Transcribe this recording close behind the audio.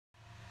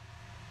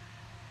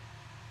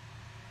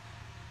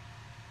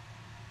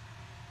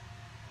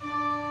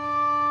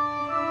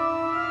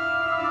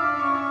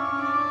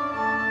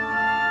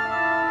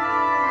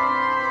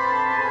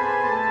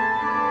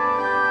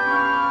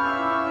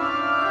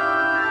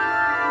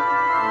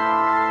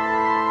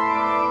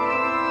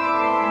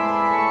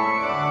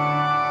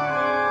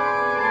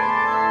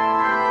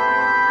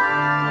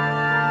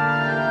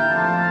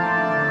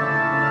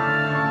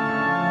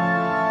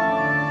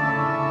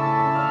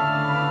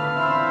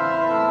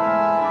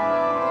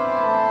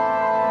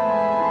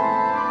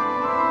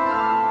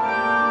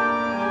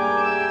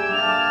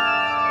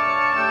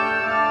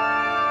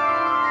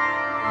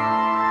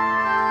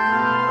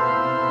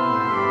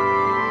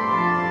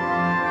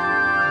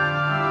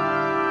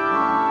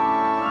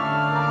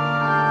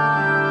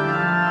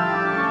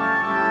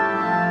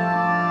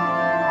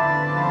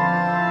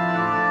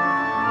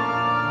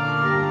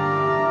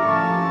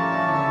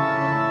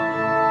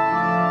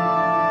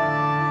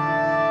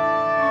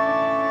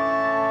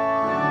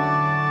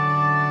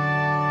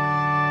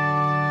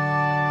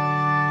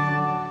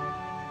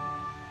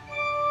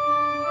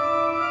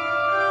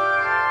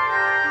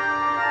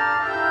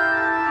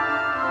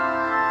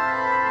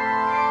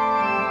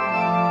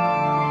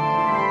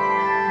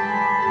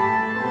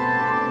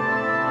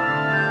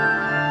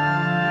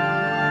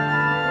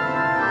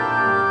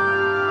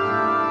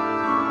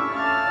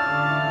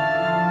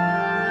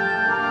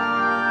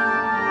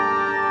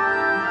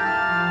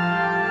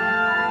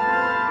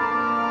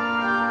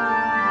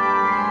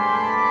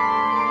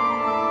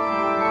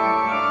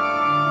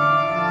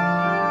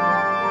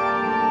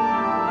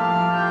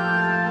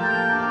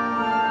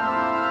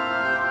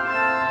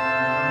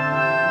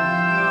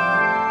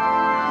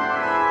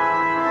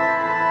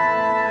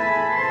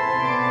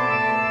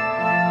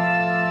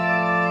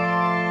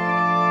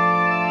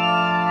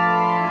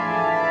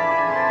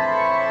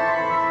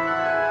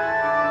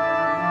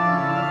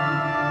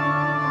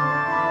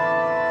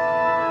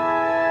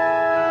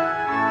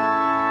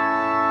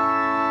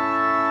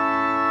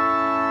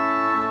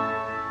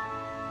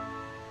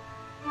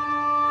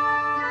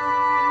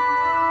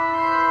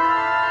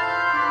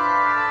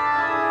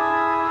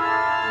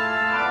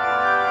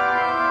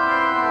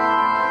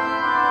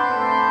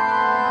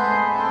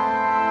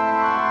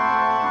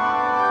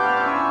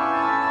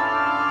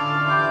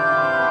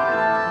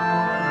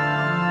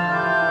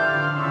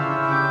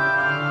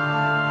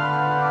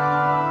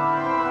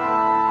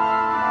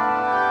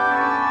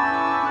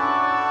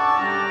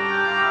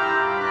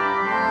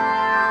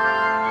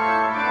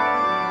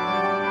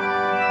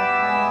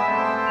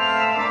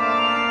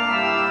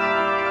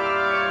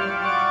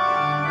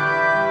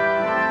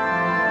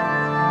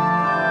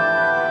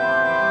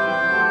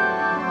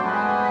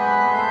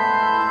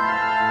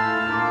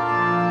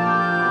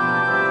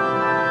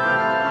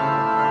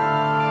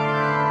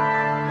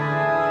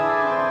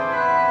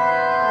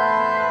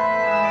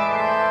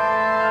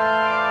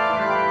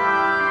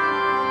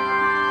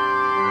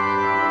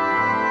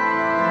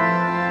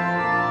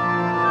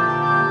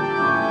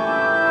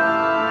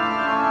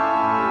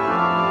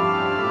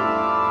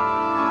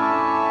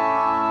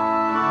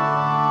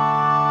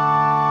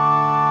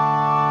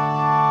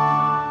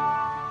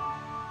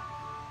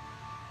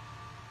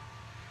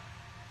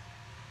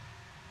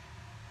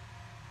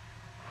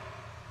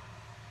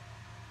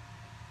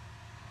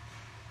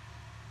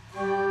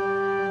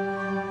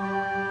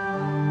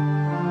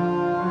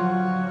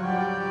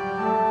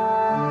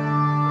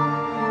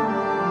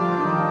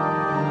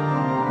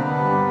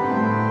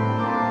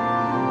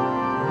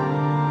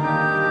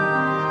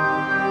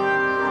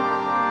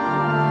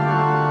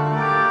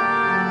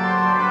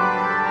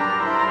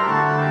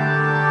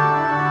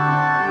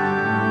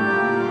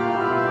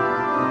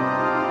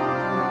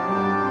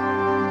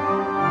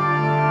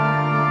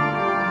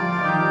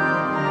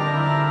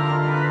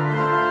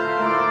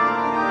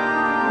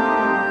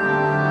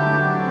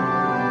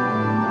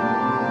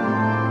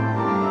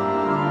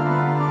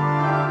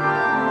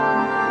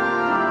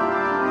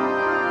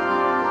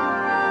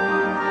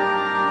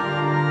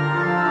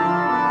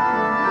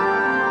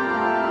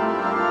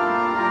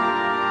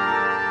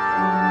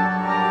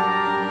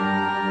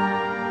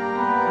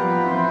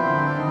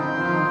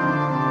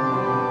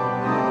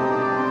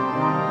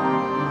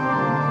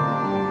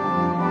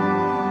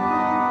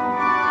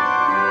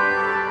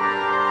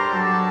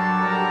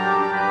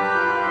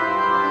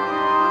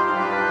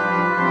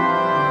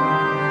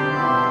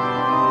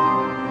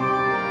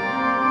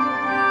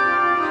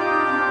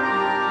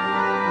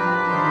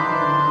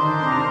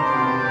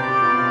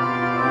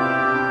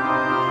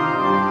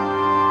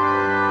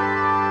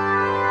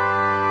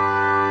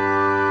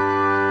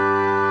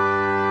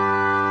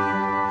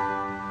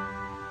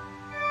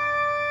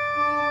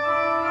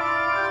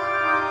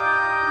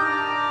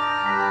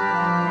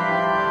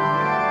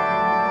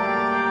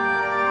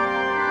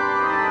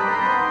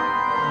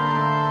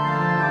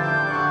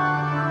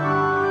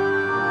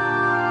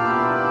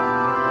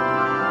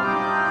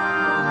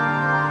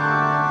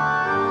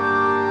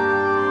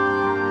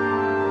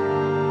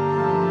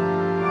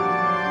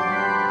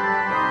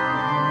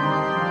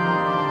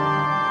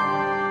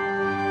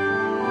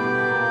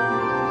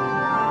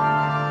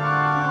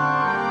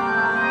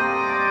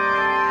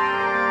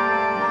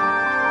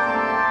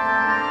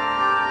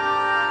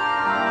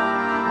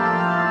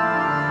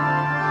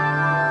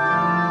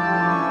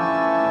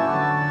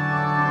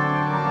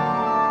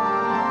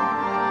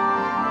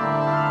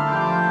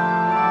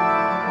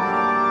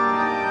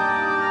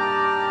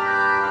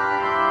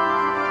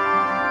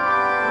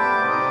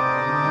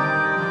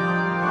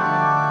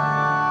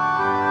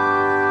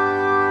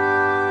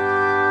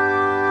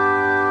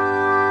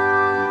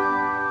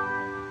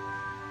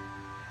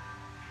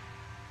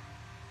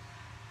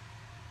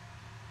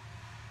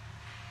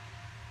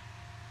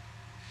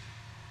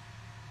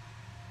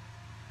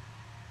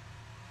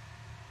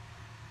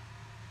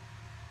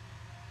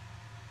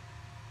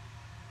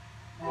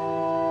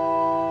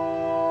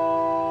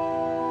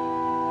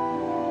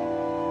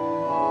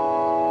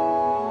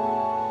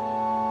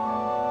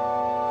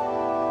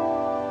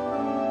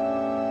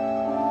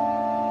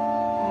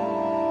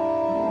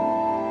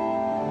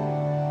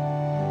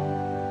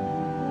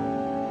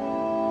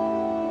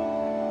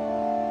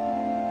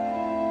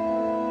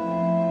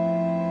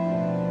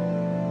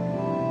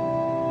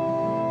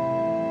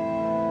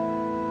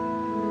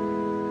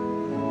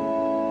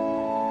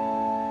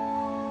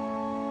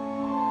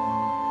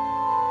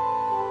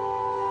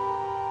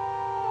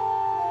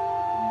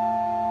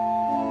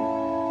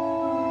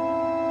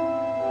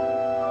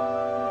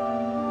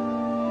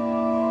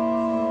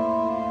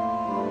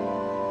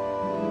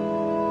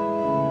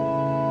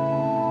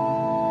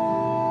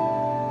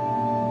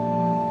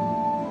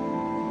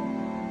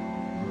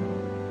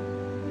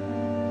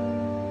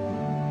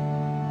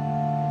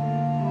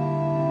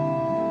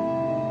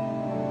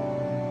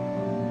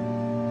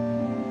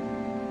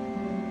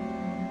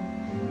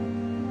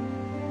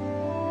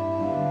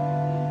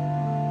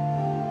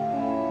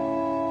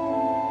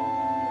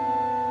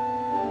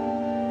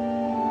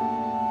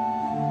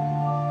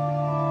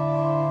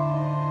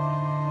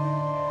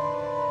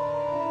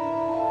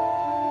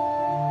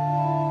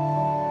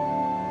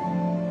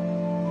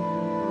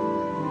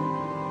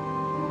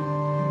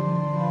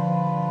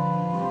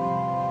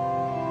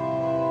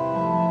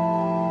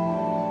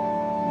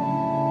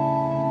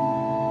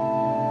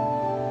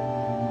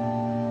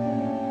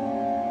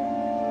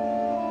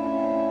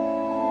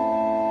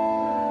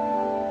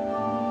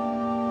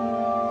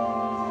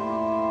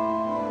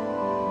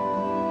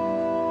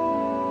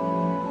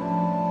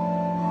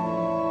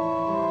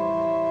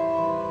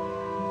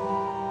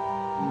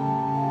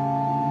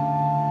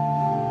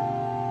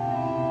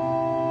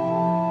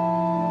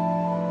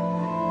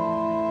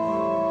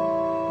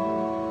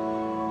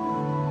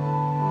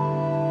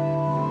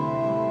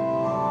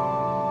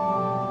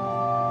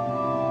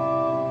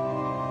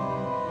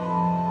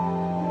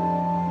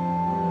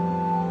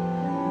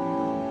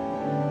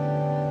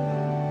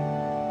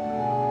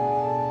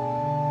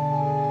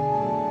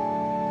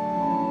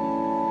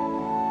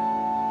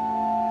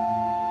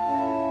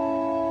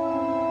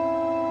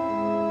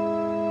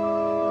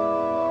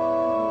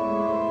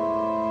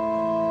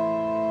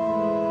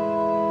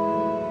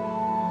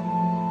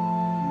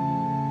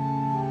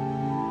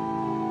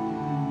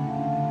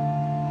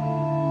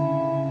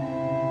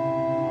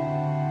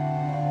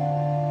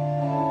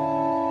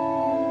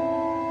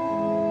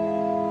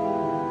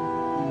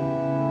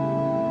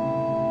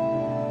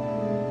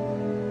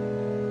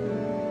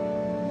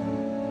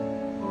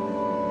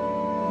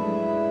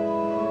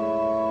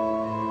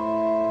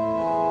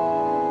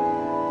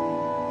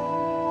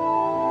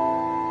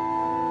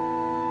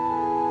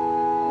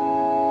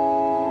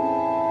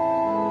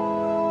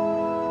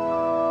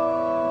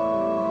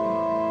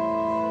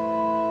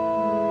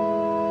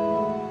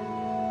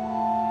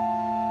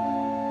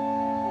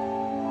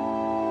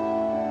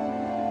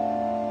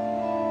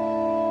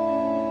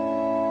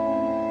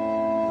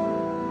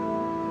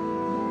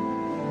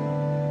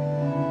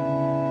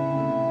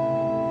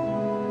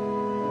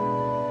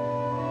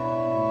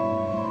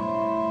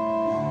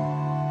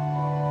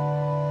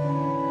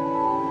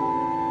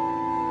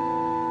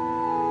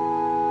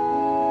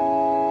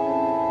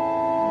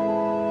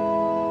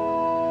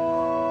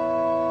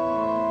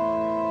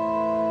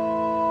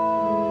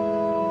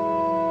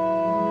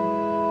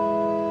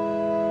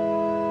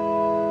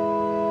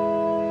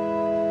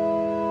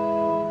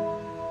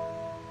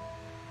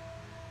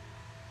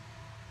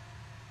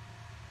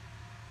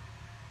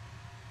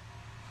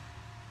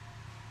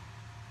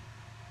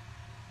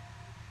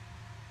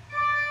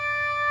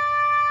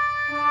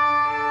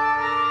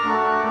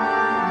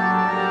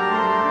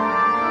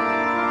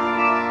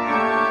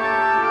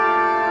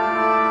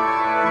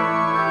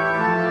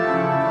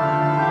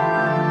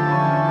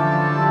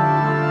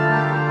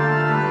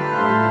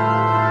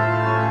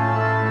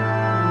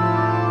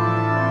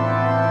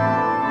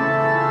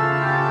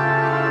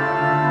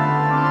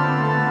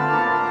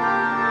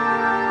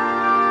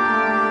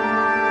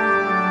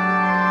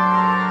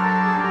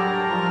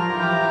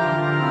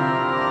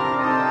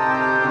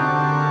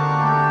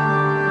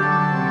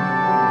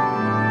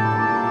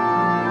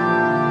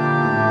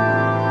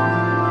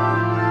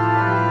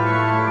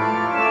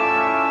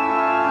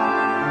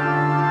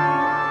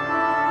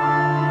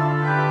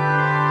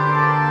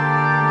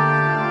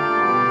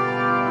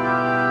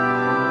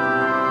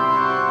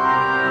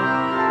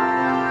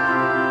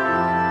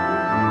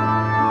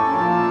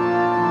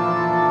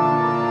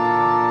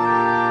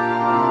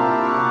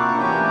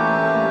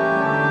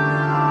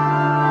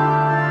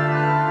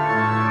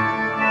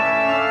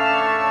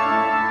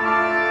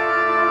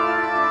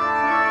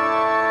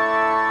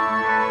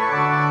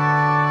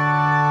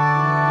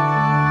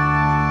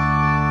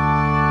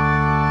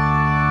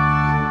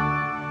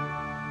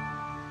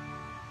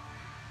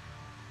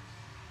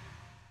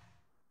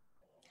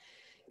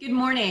Good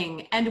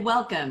morning and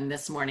welcome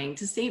this morning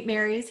to St.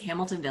 Mary's,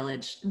 Hamilton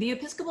Village, the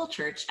Episcopal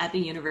Church at the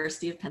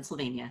University of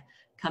Pennsylvania,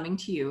 coming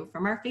to you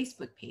from our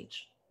Facebook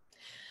page.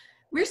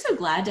 We're so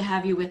glad to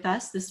have you with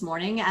us this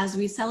morning as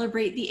we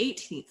celebrate the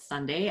 18th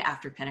Sunday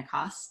after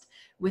Pentecost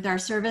with our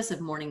service of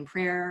morning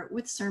prayer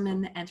with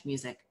sermon and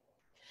music.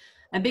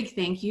 A big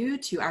thank you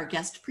to our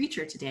guest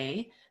preacher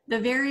today, the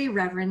very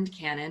Reverend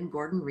Canon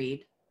Gordon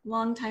Reid,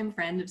 longtime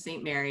friend of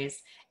St.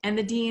 Mary's and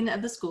the Dean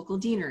of the Schuylkill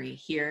Deanery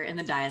here in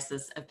the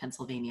Diocese of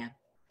Pennsylvania.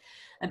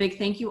 A big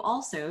thank you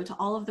also to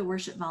all of the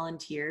worship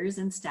volunteers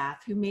and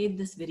staff who made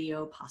this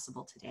video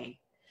possible today.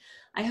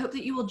 I hope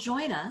that you will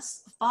join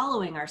us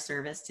following our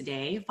service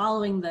today,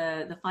 following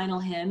the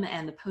final hymn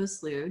and the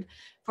postlude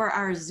for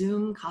our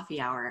Zoom coffee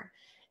hour.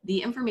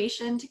 The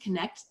information to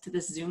connect to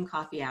this Zoom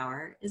coffee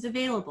hour is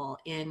available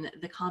in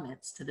the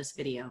comments to this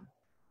video.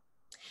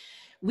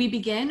 We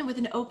begin with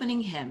an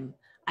opening hymn.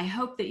 I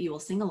hope that you will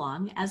sing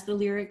along as the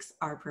lyrics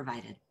are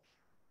provided.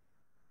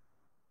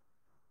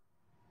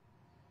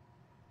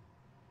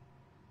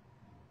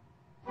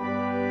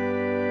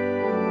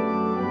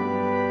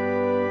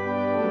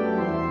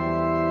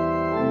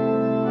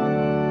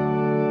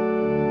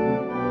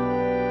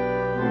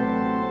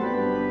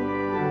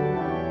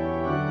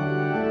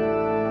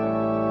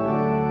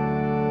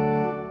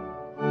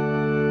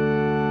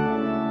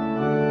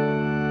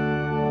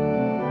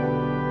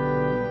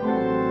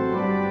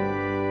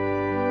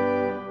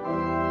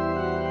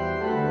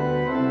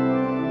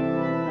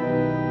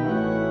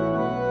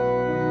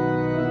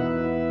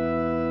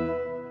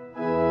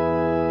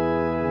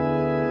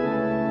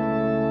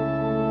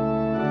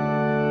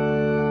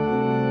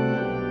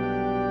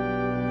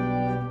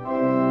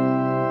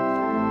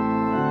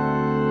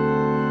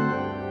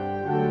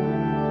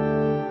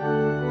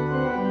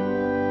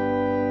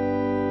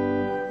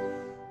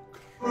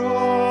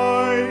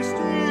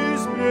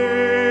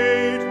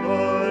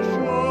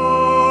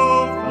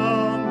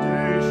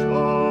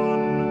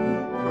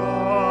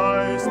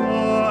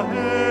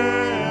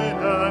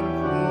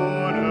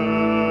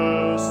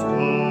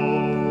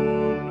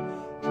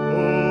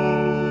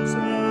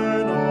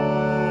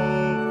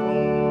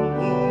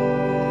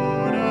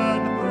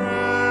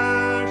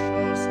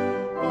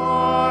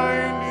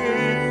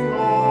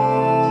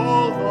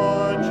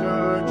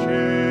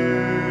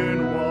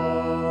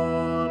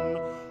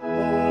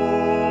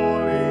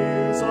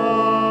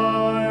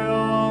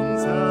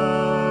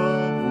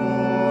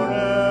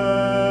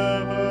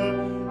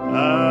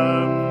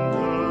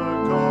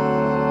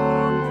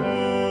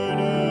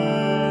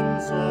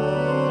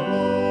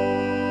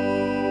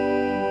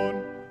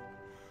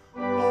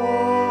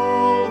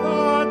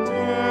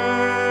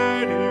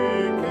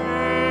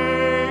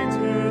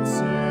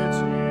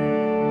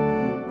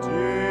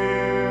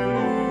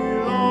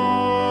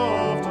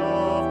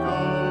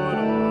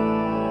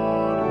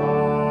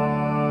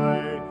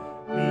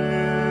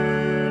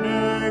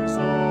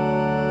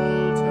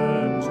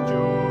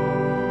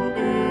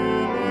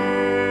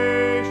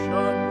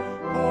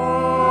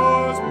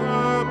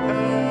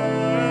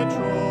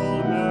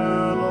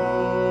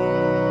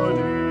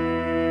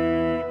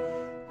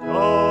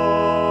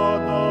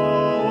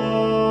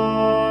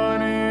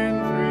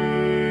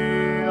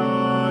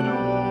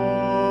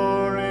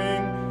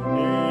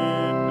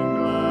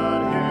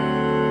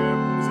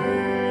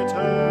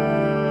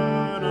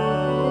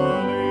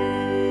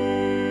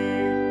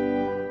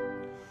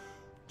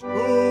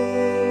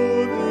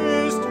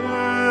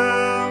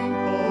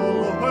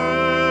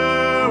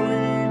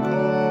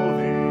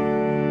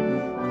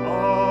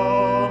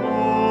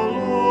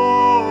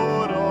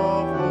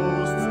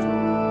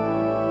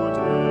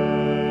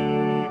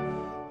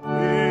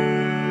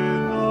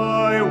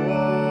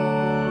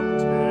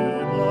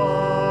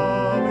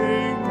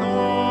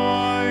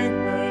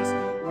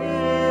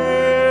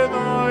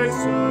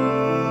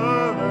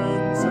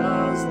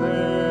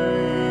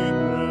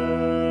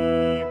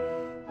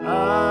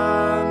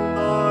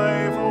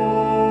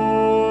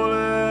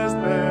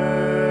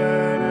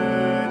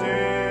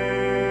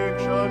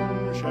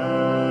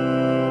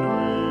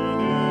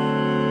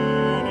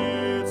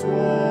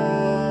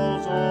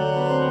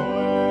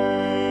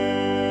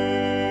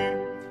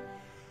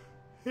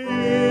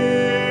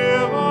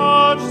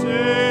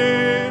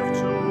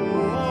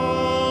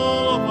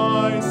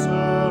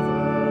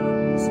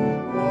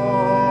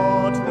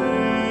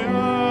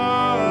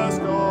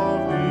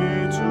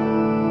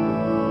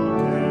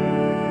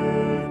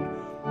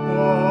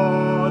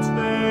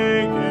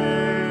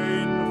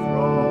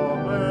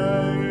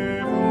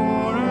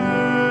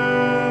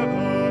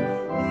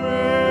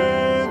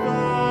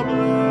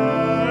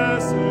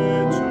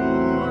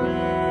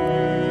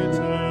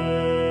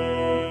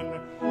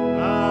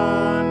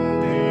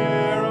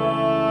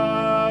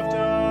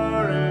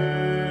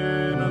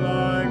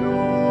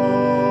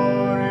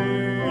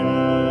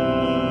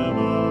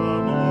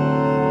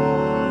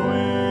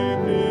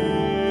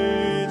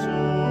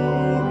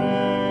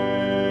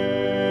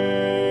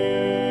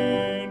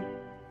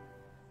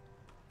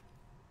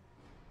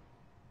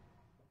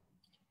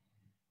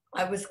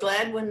 I was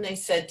glad when they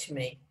said to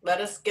me,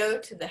 "Let us go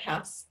to the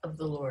house of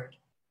the Lord."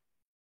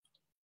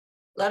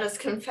 Let us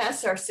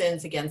confess our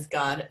sins against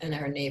God and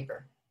our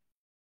neighbor.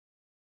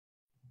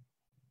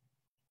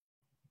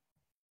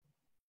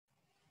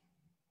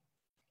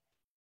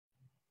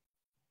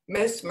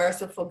 Most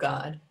merciful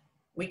God,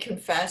 we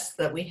confess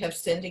that we have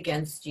sinned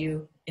against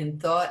you in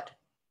thought,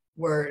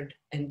 word,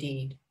 and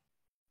deed,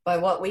 by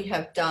what we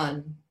have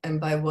done and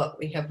by what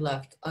we have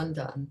left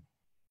undone.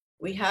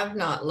 We have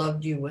not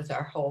loved you with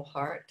our whole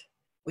heart.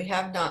 We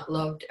have not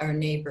loved our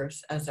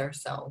neighbors as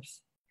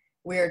ourselves.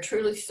 We are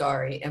truly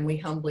sorry and we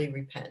humbly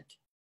repent.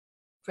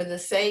 For the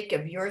sake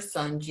of your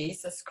Son,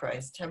 Jesus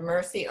Christ, have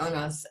mercy on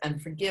us and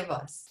forgive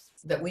us,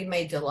 that we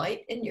may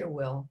delight in your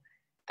will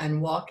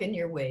and walk in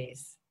your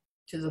ways,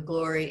 to the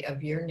glory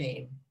of your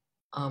name.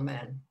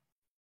 Amen.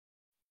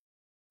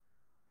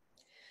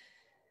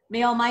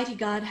 May Almighty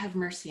God have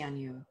mercy on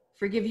you,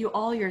 forgive you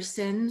all your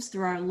sins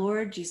through our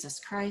Lord Jesus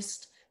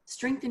Christ,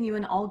 strengthen you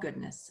in all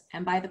goodness,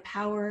 and by the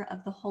power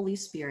of the Holy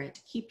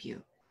Spirit, keep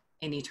you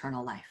in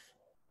eternal life.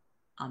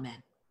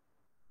 Amen.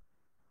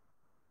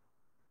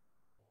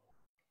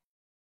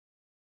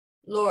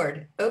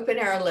 Lord, open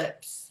our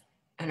lips,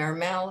 and our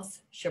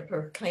mouths shall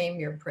proclaim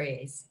your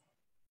praise.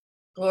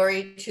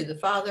 Glory to the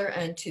Father,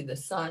 and to the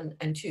Son,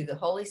 and to the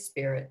Holy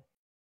Spirit,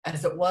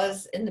 as it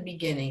was in the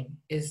beginning,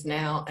 is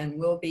now, and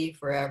will be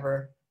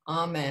forever.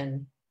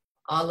 Amen.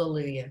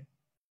 Alleluia.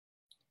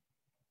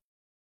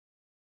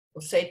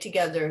 We'll say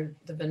together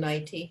the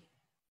Venite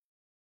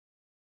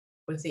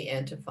with the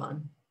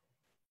antiphon.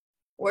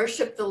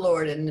 Worship the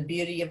Lord in the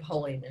beauty of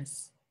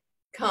holiness.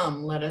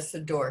 Come, let us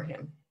adore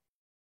him.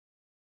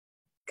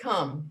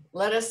 Come,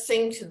 let us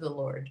sing to the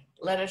Lord.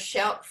 Let us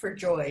shout for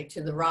joy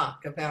to the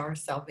rock of our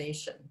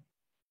salvation.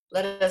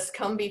 Let us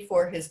come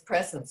before his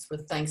presence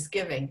with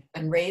thanksgiving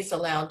and raise a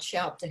loud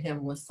shout to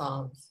him with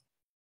psalms.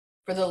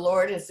 For the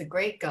Lord is a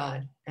great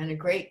God and a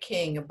great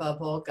King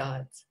above all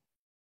gods.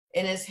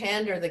 In his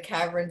hand are the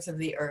caverns of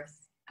the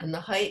earth, and the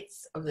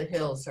heights of the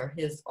hills are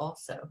his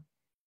also.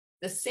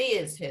 The sea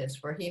is his,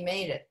 for he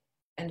made it,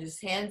 and his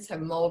hands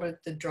have molded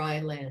the dry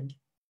land.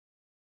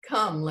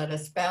 Come, let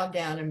us bow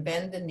down and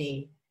bend the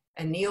knee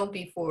and kneel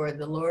before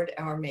the Lord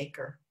our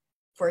Maker.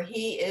 For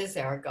he is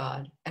our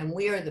God, and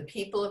we are the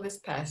people of his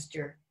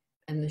pasture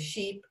and the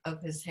sheep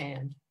of his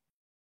hand.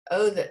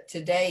 Oh, that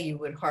today you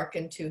would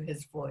hearken to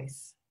his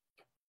voice.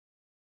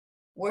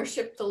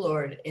 Worship the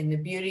Lord in the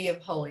beauty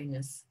of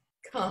holiness.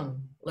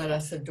 Come, let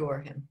us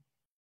adore him.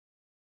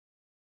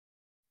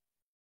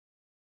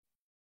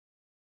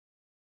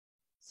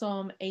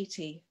 Psalm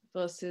 80,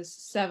 verses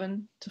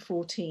 7 to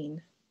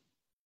 14.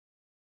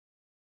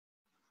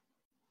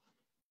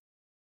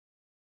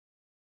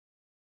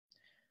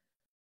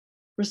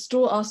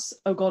 Restore us,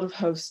 O God of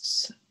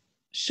hosts.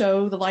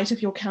 Show the light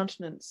of your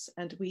countenance,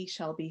 and we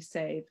shall be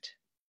saved.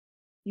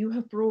 You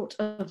have brought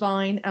a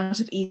vine out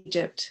of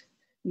Egypt.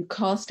 You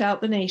cast out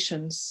the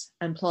nations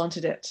and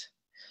planted it.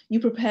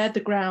 You prepared the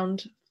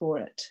ground for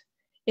it.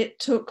 It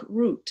took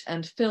root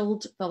and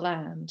filled the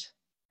land.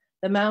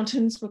 The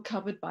mountains were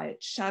covered by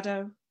its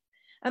shadow,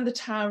 and the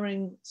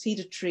towering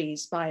cedar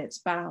trees by its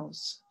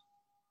boughs.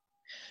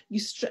 You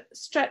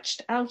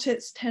stretched out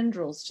its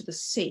tendrils to the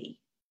sea,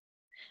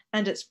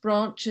 and its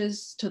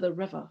branches to the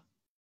river.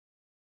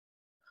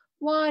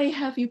 Why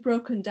have you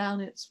broken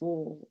down its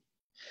wall,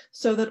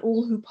 so that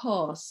all who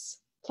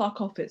pass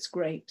pluck off its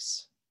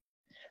grapes?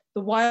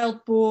 The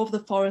wild boar of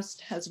the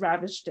forest has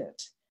ravaged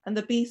it, and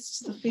the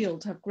beasts of the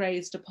field have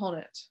grazed upon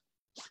it.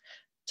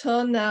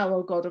 Turn now,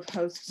 O God of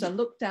hosts, and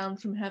look down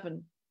from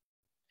heaven.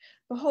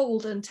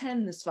 Behold and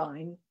tend this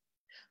vine.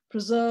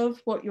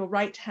 Preserve what your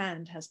right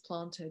hand has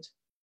planted.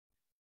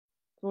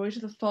 Glory to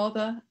the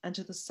Father, and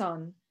to the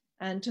Son,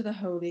 and to the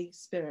Holy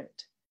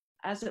Spirit,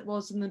 as it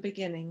was in the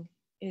beginning,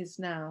 is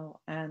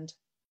now, and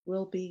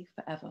will be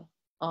forever.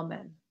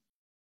 Amen.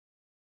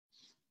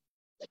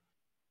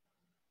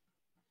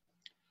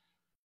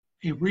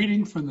 A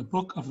reading from the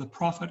book of the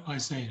prophet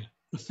Isaiah,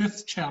 the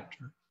 5th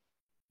chapter,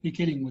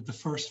 beginning with the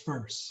first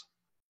verse.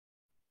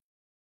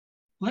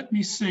 Let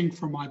me sing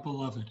for my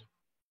beloved,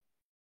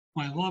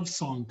 my love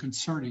song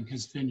concerning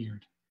his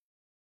vineyard.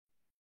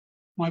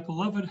 My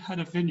beloved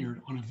had a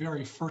vineyard on a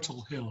very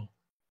fertile hill.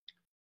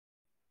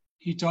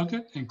 He dug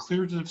it and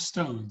cleared it of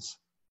stones,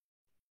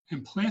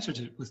 and planted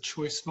it with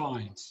choice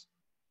vines.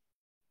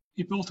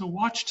 He built a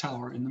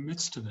watchtower in the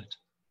midst of it,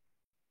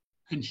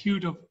 and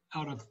hewed out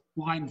a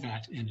wine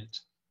vat in it.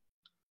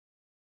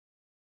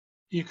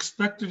 He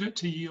expected it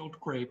to yield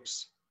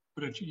grapes,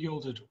 but it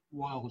yielded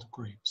wild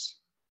grapes.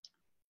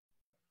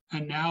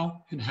 And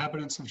now,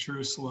 inhabitants of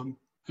Jerusalem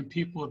and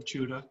people of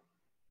Judah,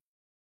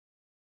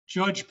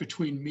 judge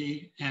between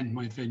me and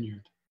my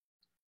vineyard.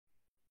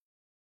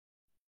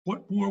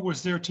 What more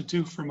was there to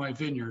do for my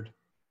vineyard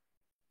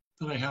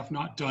that I have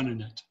not done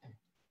in it?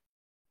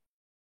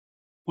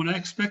 When I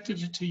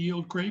expected it to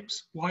yield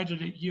grapes, why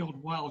did it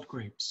yield wild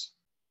grapes?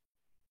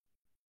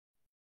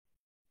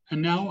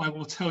 And now I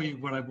will tell you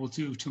what I will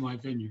do to my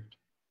vineyard.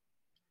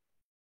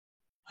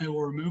 I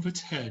will remove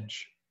its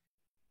hedge,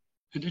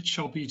 and it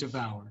shall be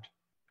devoured.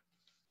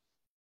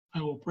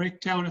 I will break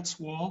down its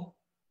wall,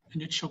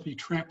 and it shall be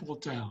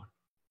trampled down.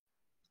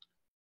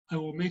 I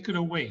will make it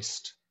a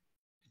waste.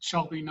 It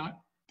shall be not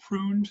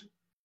pruned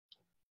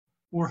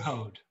or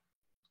hoed.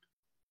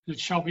 It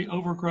shall be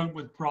overgrown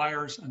with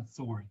briars and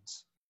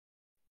thorns.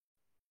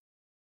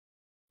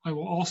 I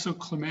will also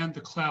command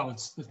the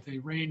clouds that they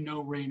rain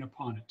no rain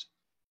upon it.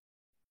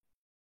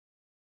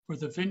 For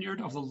the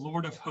vineyard of the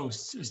Lord of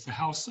hosts is the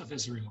house of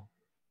Israel,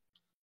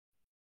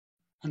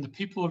 and the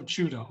people of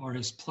Judah are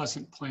his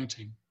pleasant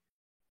planting.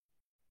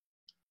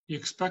 He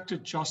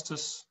expected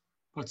justice,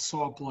 but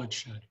saw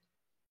bloodshed.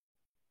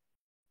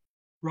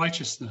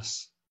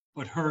 Righteousness,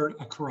 but heard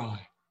a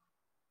cry.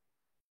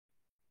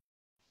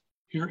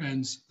 Here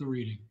ends the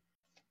reading.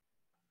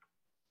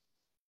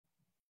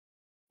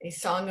 A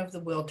song of the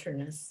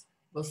wilderness.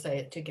 We'll say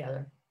it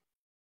together.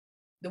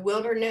 The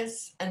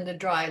wilderness and the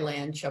dry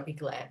land shall be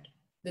glad.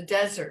 The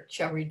desert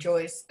shall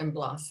rejoice and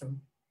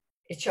blossom.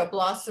 It shall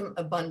blossom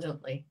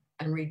abundantly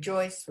and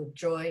rejoice with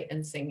joy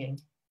and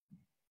singing.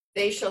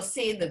 They shall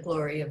see the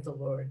glory of the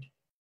Lord,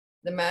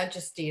 the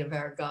majesty of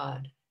our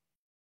God.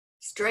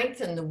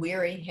 Strengthen the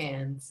weary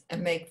hands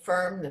and make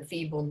firm the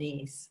feeble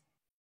knees.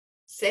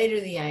 Say to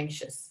the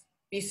anxious,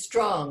 be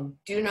strong,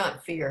 do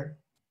not fear.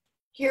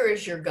 Here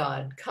is your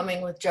God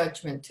coming with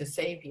judgment to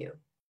save you.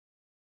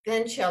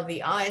 Then shall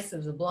the eyes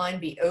of the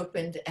blind be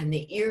opened and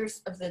the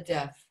ears of the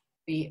deaf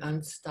be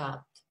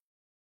unstopped.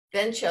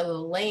 Then shall the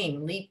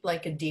lame leap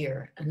like a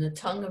deer and the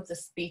tongue of the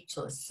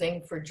speechless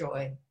sing for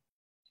joy.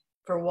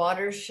 For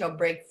waters shall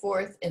break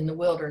forth in the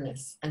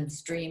wilderness and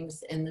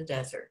streams in the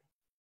desert.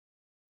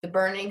 The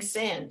burning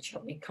sand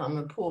shall become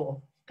a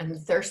pool and the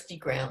thirsty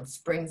ground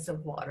springs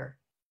of water.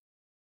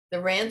 The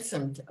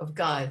ransomed of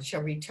God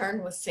shall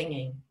return with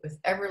singing, with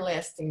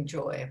everlasting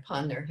joy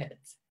upon their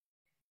heads.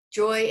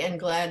 Joy and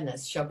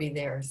gladness shall be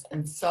theirs,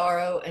 and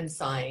sorrow and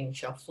sighing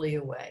shall flee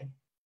away.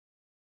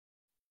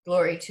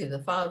 Glory to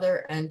the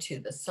Father, and to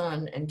the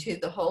Son, and to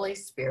the Holy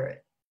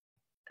Spirit,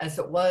 as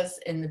it was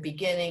in the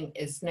beginning,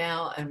 is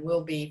now, and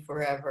will be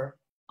forever.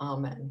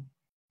 Amen.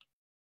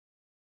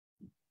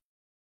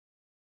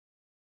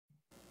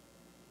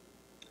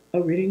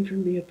 A reading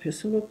from the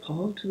Epistle of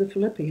Paul to the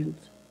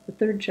Philippians, the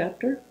 3rd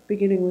chapter,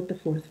 beginning with the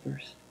 4th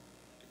verse.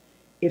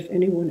 If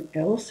anyone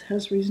else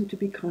has reason to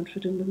be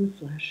confident in the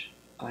flesh,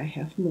 I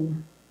have more.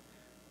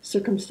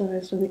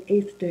 Circumcised on the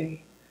 8th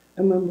day,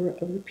 a member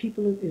of the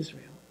people of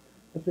Israel,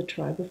 of the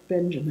tribe of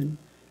Benjamin,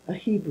 a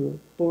Hebrew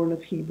born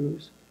of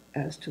Hebrews,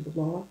 as to the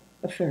law,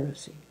 a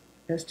Pharisee,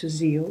 as to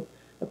zeal,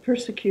 a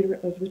persecutor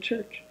of the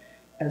church,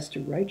 as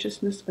to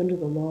righteousness under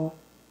the law,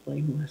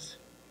 blameless.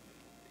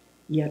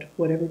 Yet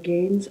whatever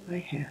gains I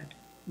had,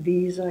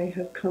 these I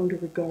have come to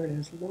regard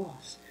as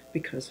loss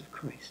because of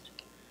Christ.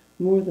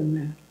 More than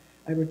that,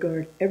 I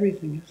regard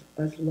everything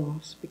as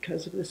loss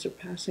because of the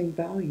surpassing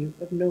value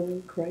of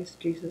knowing Christ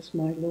Jesus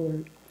my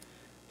Lord.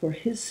 For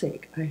his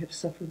sake I have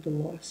suffered the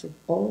loss of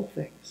all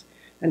things,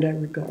 and I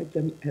regard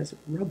them as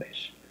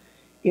rubbish,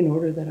 in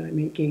order that I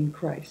may gain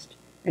Christ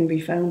and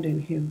be found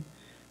in him,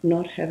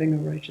 not having a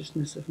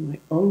righteousness of my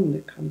own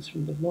that comes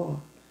from the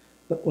law,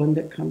 but one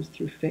that comes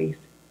through faith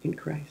in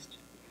Christ,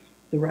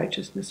 the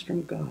righteousness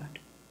from God,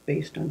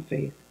 based on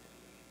faith.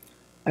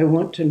 I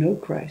want to know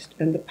Christ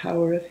and the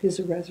power of his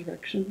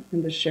resurrection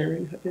and the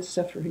sharing of his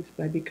sufferings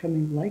by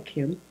becoming like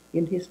him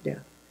in his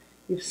death,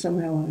 if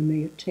somehow I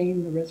may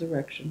attain the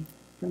resurrection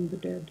from the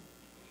dead.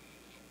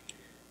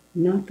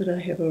 Not that I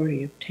have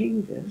already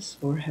obtained this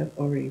or have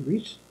already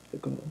reached the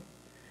goal,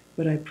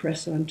 but I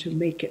press on to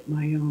make it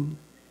my own,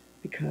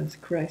 because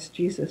Christ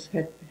Jesus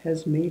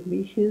has made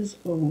me his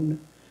own.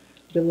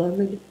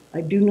 Beloved,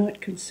 I do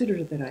not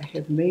consider that I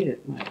have made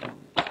it my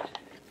own,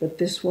 but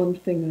this one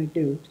thing I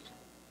do,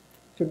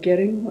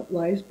 forgetting what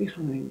lies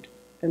behind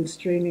and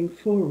straining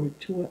forward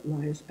to what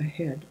lies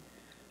ahead,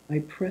 I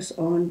press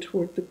on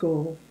toward the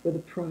goal for the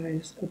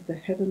prize of the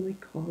heavenly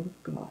call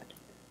of God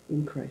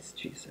in Christ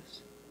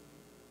Jesus.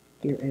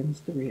 Here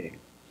ends the reading.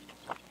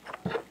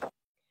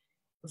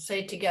 We'll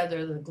say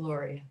together the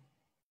Gloria.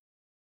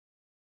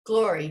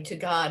 Glory to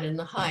God in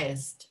the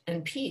highest,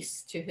 and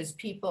peace to his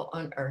people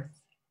on earth.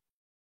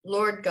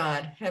 Lord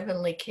God,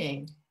 heavenly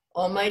King,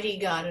 almighty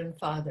God and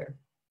Father,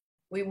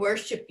 we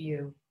worship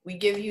you, we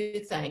give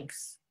you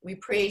thanks, we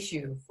praise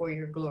you for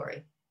your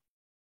glory.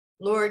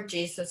 Lord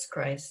Jesus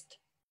Christ,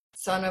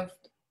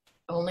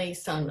 only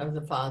Son of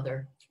the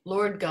Father,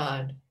 Lord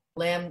God,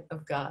 Lamb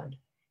of God,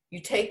 you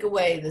take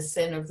away the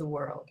sin of the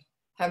world.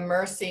 Have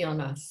mercy on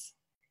us.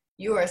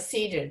 You are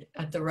seated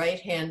at the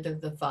right hand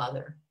of the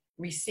Father.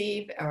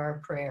 Receive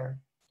our prayer.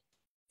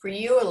 For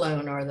you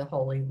alone are the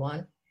Holy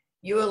One.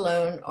 You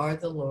alone are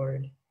the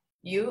Lord.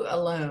 You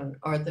alone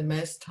are the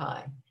Most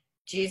High,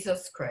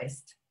 Jesus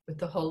Christ, with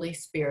the Holy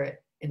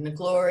Spirit, in the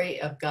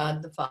glory of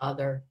God the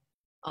Father.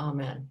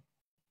 Amen.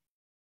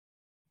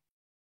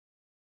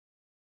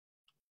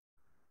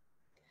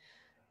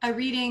 A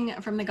reading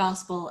from the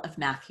Gospel of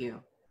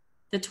Matthew,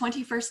 the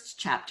 21st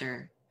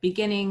chapter,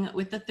 beginning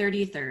with the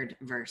 33rd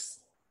verse.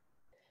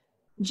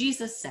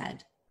 Jesus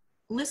said,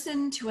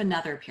 "Listen to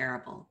another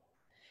parable.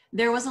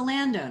 There was a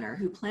landowner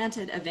who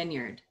planted a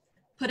vineyard,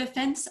 put a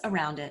fence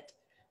around it,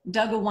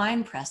 dug a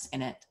winepress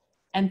in it,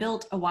 and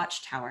built a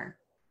watchtower.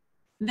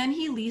 Then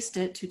he leased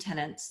it to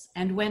tenants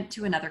and went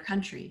to another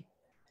country.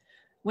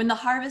 When the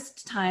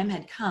harvest time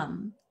had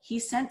come, he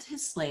sent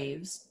his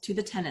slaves to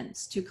the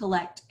tenants to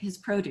collect his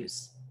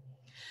produce.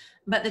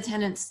 But the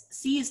tenants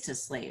seized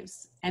his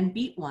slaves and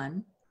beat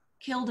one,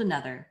 killed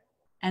another,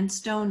 and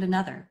stoned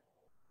another.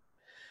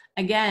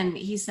 Again,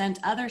 he sent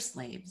other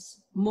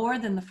slaves, more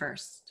than the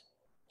first,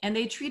 and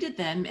they treated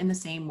them in the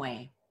same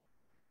way.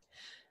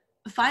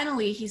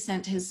 Finally, he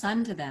sent his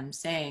son to them,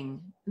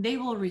 saying, "They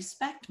will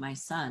respect my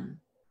son."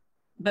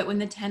 But when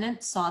the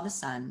tenants saw the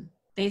son,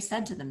 they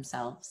said to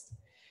themselves,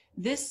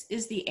 "This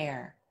is the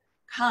heir.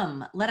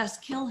 Come, let us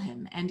kill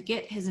him and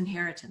get his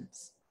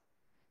inheritance."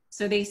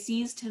 So they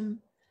seized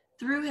him,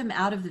 threw him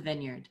out of the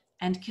vineyard,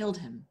 and killed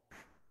him.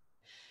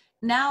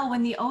 Now,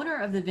 when the owner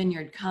of the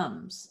vineyard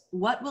comes,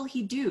 what will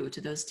he do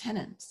to those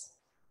tenants?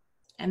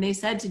 And they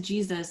said to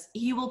Jesus,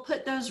 "He will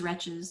put those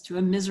wretches to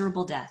a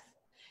miserable death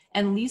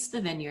and lease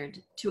the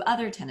vineyard to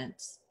other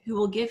tenants who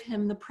will give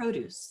him the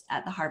produce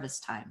at the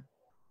harvest time."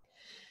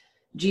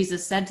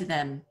 Jesus said to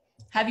them,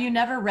 "Have you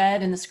never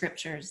read in the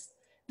scriptures,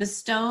 'The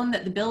stone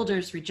that the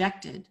builders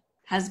rejected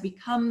has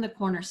become the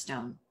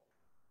cornerstone'?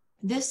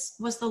 This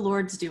was the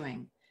Lord's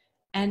doing,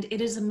 and it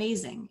is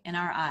amazing in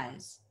our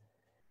eyes.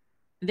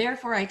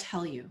 Therefore I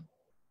tell you,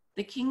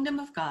 the kingdom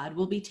of God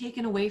will be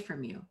taken away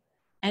from you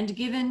and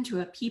given to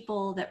a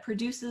people that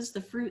produces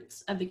the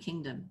fruits of the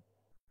kingdom.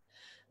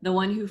 The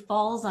one who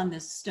falls on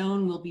this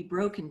stone will be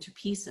broken to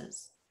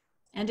pieces,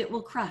 and it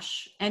will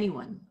crush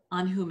anyone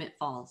on whom it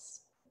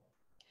falls."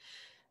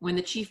 When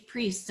the chief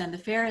priests and the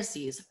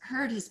Pharisees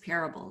heard his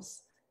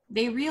parables,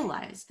 they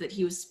realized that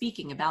he was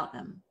speaking about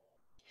them.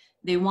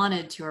 They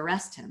wanted to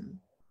arrest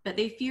him, but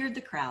they feared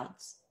the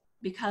crowds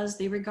because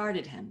they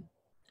regarded him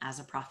as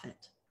a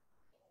prophet.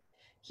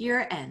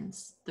 Here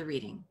ends the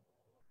reading.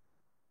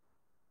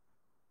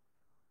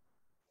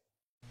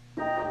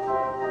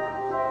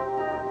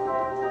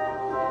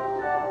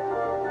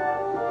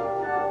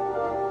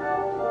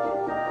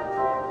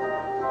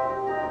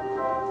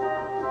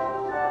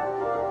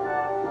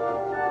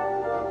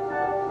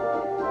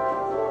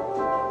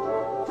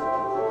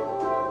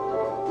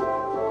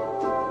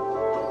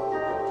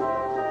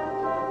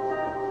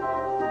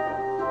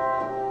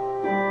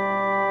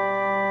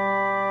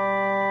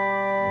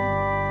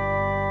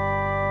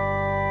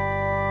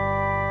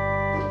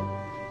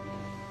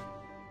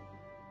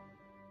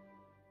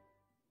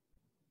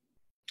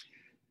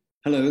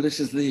 Hello, this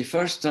is the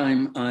first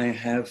time I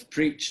have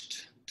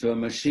preached to a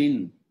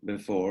machine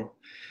before,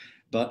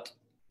 but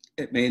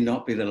it may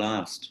not be the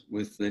last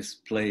with this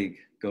plague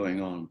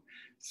going on.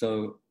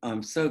 So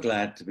I'm so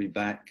glad to be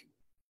back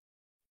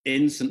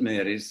in St.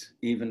 Mary's,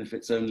 even if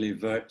it's only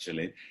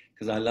virtually,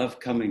 because I love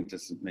coming to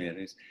St.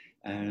 Mary's,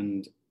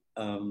 and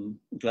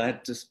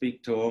glad to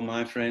speak to all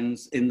my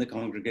friends in the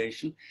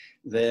congregation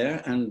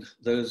there and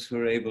those who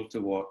are able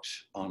to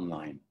watch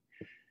online.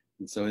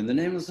 And so in the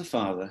name of the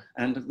Father,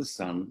 and of the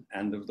Son,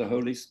 and of the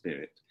Holy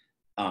Spirit,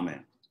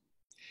 Amen.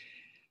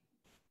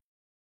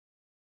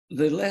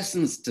 The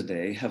lessons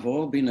today have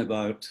all been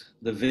about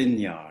the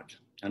vineyard,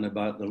 and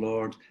about the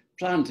Lord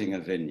planting a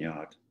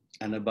vineyard,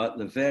 and about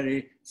the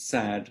very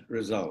sad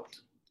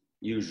result,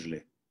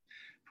 usually,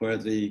 where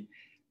the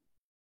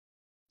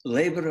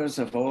laborers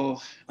have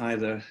all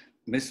either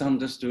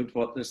misunderstood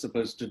what they're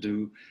supposed to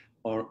do,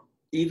 or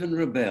even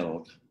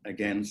rebelled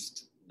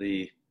against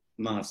the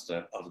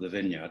master of the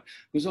vineyard,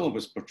 who's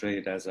always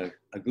portrayed as a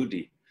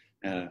goodie,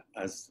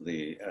 as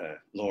the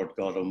Lord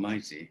God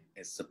Almighty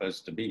is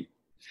supposed to be.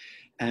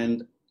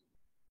 And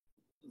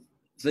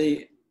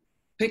the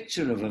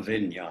picture of a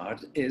vineyard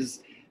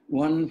is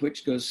one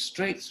which goes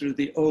straight through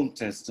the Old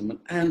Testament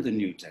and the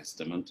New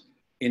Testament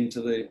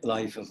into the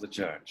life of the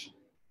church,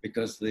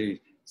 because the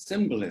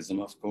symbolism,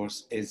 of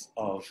course, is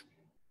of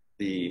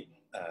the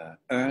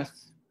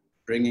earth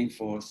bringing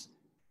forth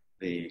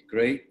the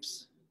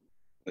grapes,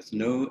 with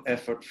no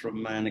effort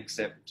from man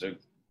except to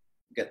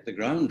get the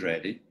ground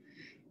ready.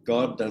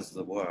 God does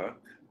the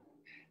work,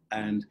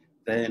 and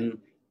then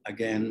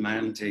again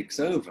man takes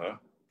over,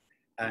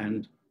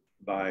 and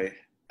by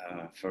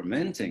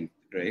fermenting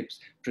grapes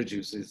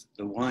produces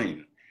the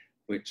wine,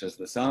 which, as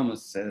the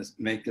psalmist says,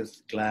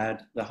 maketh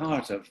glad the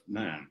heart of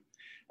man,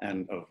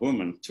 and of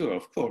woman too,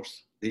 of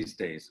course, these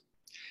days.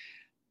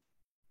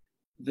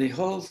 The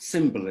whole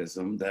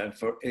symbolism,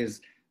 therefore,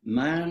 is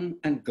man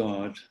and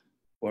God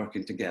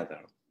working together,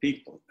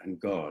 people and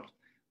God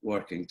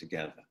working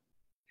together.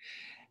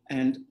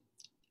 And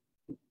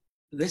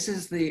this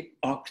is the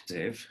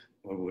octave,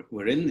 or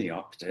we're in the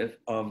octave,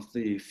 of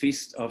the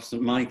Feast of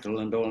St. Michael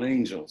and All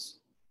Angels.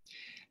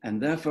 And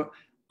therefore,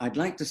 I'd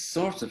like to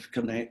sort of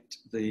connect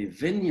the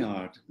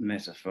vineyard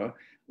metaphor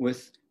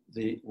with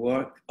the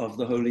work of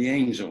the holy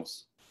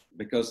angels,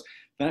 because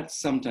that's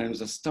sometimes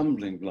a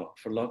stumbling block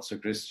for lots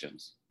of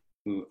Christians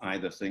who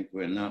either think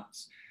we're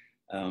nuts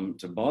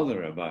to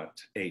bother about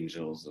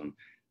angels and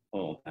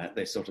all that.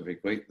 They sort of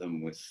equate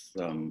them with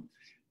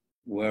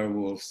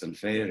werewolves and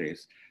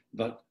fairies.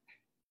 But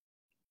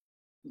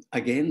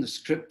again, the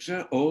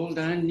scripture, Old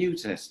and New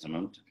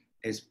Testament,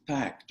 is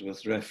packed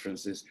with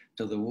references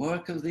to the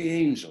work of the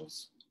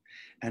angels,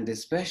 and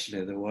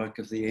especially the work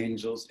of the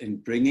angels in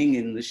bringing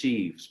in the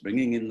sheaves,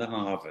 bringing in the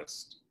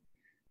harvest,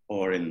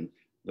 or in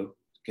the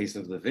case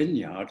of the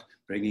vineyard,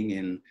 bringing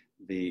in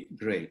the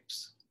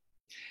grapes.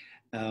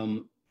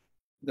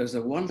 There's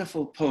a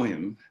wonderful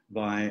poem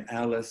by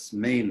Alice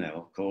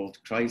Meynell called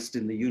Christ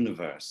in the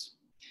Universe.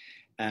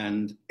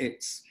 And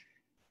it's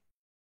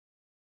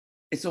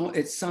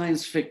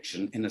science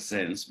fiction in a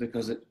sense,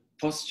 because it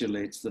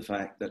postulates the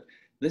fact that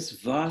this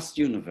vast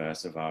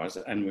universe of ours,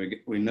 and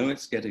we know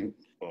it's getting,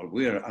 or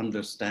we're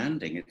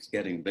understanding it's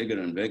getting bigger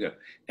and bigger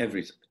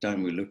every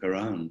time we look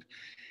around.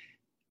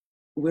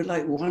 We're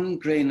like one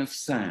grain of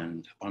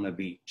sand on a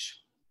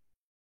beach.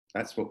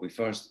 That's what we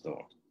first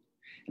thought.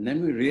 And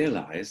then we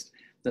realized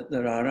that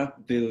there are 1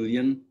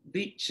 billion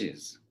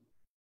beaches.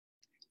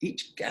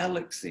 Each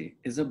galaxy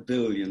is 1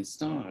 billion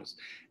stars,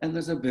 and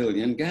there's 1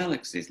 billion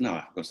galaxies. Now,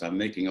 of course, I'm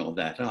making all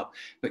that up,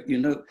 but you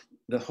know,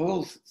 the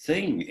whole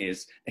thing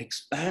is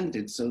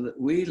expanded so that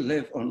we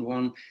live on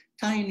one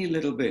tiny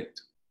little bit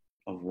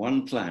of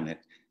one planet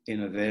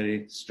in a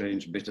very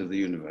strange bit of the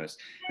universe.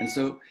 And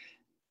so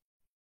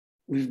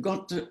we've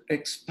got to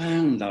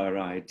expand our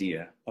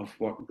idea of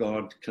what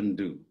God can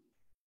do.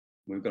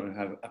 We've got to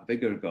have a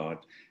bigger God.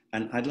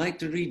 And I'd like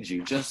to read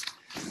you just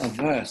a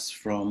verse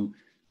from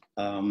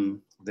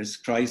this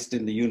Christ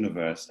in the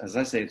Universe. As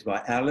I say, it's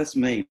by Alice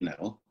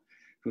Meynell,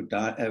 who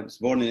was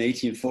born in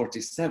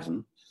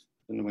 1847.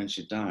 I don't know when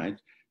she died,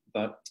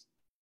 but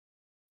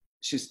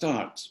she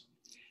starts,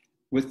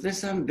 "With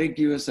this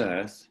ambiguous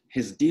earth,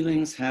 his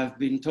dealings have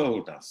been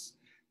told us.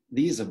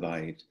 These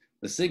abide,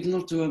 the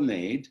signal to a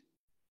maid,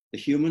 the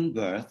human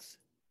birth,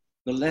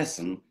 the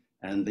lesson,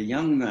 and the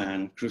young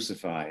man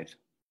crucified."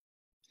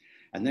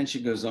 And then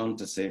she goes on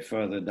to say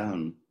further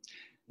down,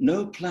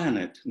 "No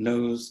planet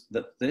knows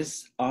that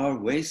this our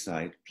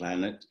wayside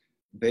planet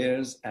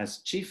bears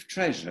as chief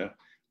treasure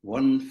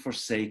one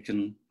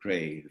forsaken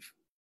grave."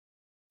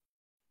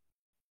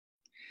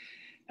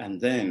 And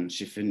then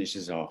she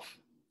finishes off,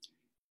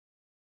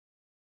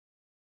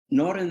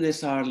 "Nor in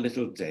this our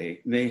little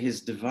day may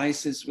his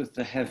devices with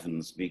the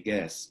heavens be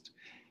guessed,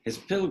 his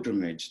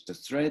pilgrimage to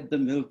thread the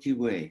Milky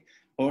Way,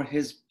 or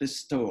his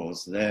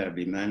bestowals there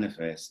be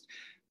manifest.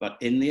 But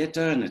in the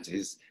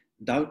eternities,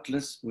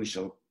 doubtless we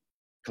shall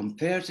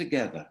compare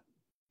together,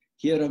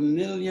 hear 1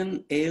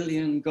 million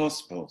alien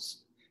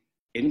gospels,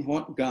 in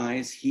what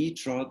guise he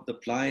trod the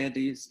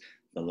Pleiades,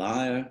 the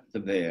lyre, the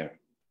bear.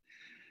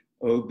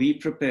 Oh, be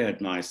prepared,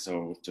 my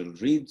soul, to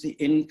read the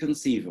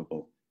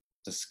inconceivable,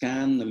 to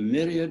scan the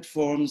myriad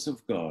forms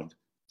of God,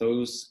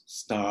 those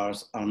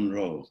stars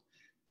unroll,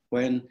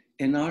 when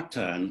in our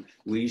turn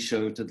we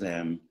show to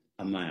them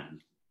a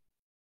man."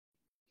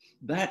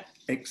 That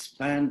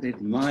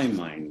expanded my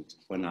mind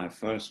when I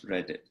first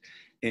read it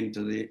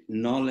into the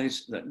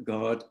knowledge that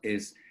God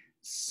is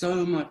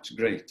so much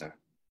greater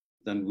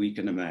than we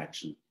can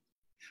imagine.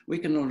 We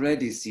can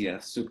already see a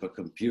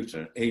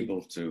supercomputer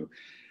able to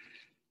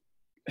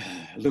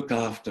look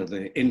after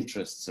the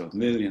interests of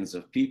millions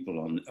of people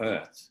on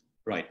Earth.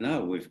 Right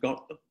now, we've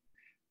got them.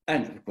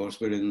 And of course,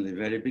 we're in the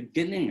very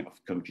beginning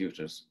of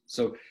computers.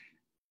 So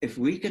if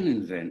we can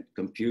invent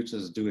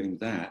computers doing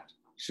that,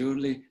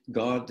 surely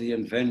God, the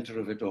inventor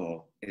of it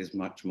all, is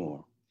much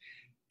more.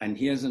 And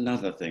here's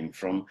another thing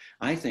from,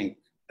 I think,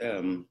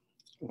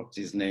 what's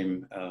his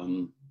name?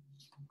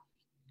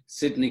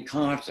 Sidney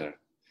Carter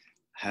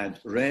had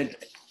read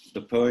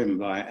the poem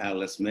by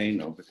Alice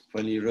Meynell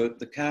when he wrote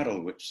the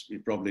carol, which you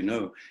probably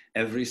know,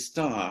 "Every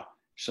star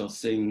shall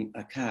sing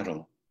a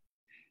carol,"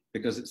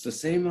 because it's the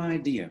same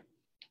idea.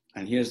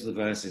 And here's the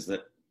verses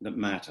that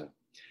matter.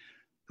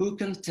 "Who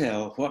can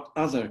tell what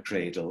other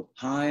cradle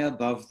high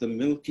above the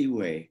Milky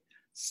Way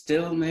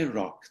still may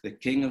rock the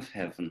King of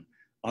Heaven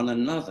on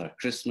another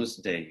Christmas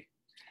day?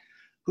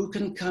 Who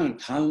can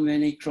count how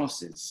many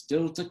crosses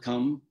still to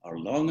come or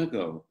long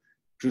ago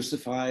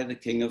crucify the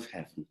King of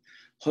Heaven?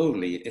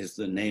 Holy is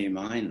the name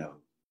I know."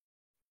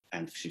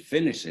 And she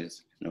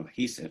finishes, no,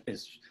 he said,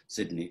 is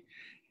Sidney,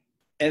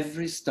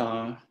 "Every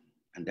star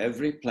and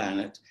every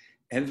planet,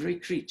 every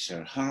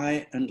creature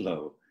high and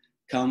low,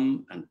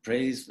 come and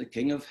praise the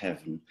King of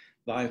Heaven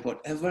by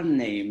whatever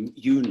name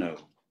you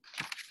know."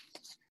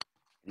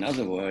 In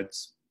other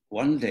words,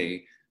 one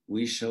day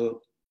we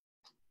shall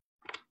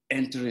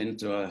enter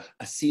into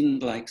a scene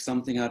like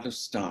something out of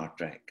Star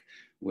Trek,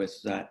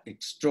 with that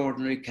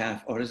extraordinary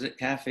cafe, or is it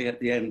cafe at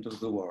the end of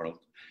the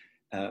world,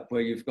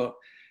 where you've got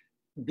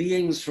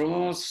beings from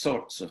all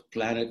sorts of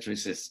planetary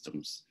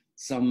systems,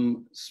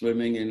 some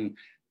swimming in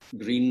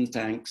green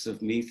tanks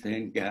of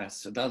methane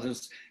gas, and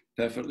others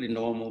perfectly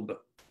normal,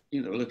 but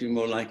looking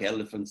more like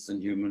elephants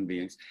than human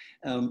beings.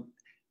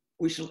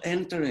 We shall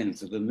enter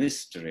into the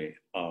mystery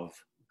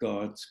of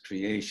God's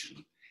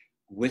creation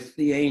with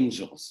the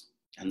angels.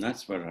 And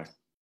that's where I'm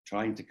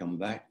trying to come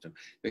back to,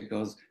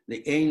 because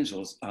the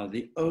angels are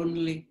the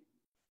only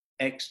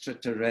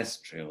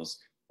extraterrestrials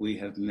we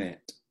have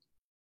met.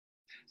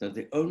 They're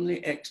the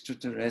only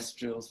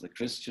extraterrestrials the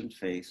Christian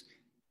faith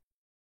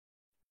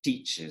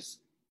teaches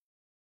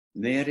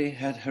Mary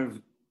had her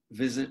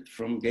visit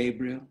from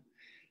Gabriel.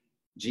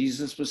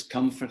 Jesus was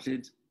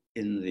comforted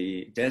in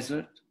the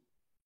desert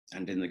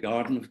and in the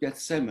Garden of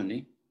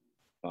Gethsemane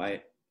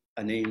by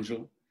an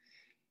angel.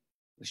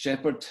 The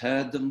shepherds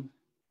heard them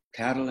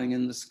caroling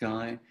in the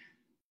sky.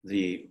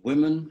 The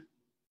women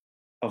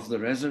of the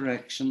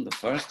resurrection, the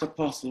first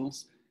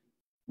apostles,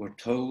 were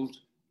told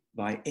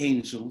by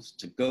angels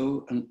to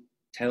go and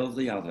tell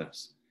the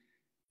others.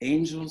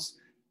 Angels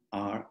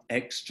are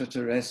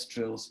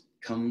extraterrestrials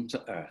come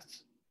to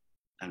earth,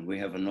 and we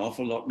have an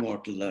awful lot more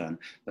to learn,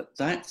 but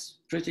that's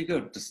pretty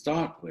good to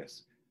start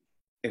with.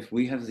 If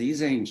we have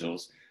these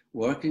angels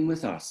working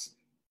with us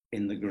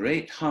in the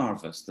great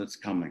harvest that's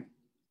coming.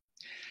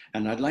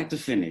 And I'd like to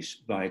finish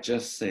by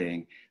just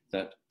saying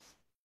that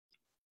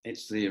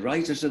it's the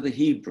writer to the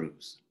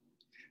Hebrews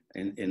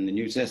in the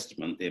New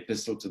Testament, the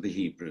epistle to the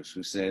Hebrews,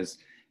 who says,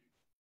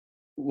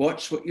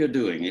 watch what you're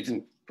doing. He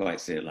didn't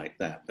quite say it like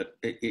that, but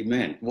he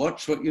meant,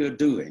 watch what you're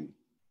doing,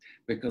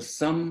 because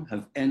some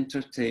have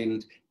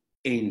entertained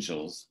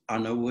angels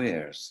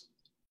unawares.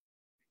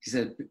 He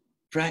said,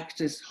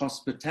 practice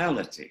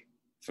hospitality.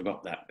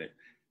 Forgot that bit.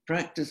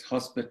 Practice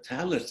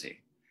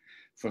hospitality,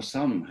 for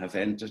some have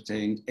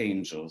entertained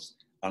angels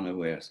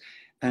unawares.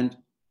 And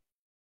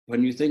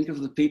when you think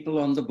of the people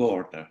on the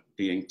border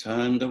being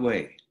turned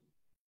away,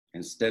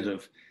 instead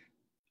of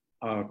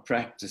our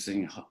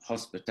practicing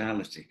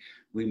hospitality,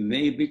 we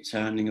may be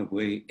turning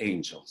away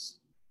angels.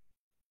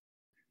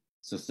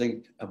 So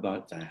think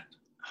about that,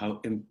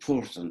 how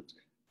important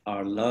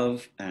our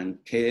love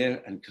and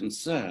care and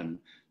concern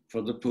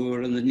for the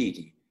poor and the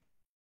needy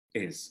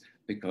is,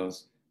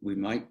 because we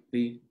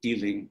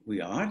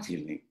are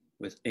dealing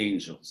with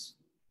angels.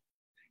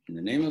 In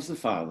the name of the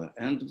Father,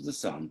 and of the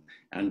Son,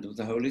 and of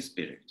the Holy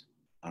Spirit.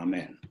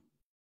 Amen.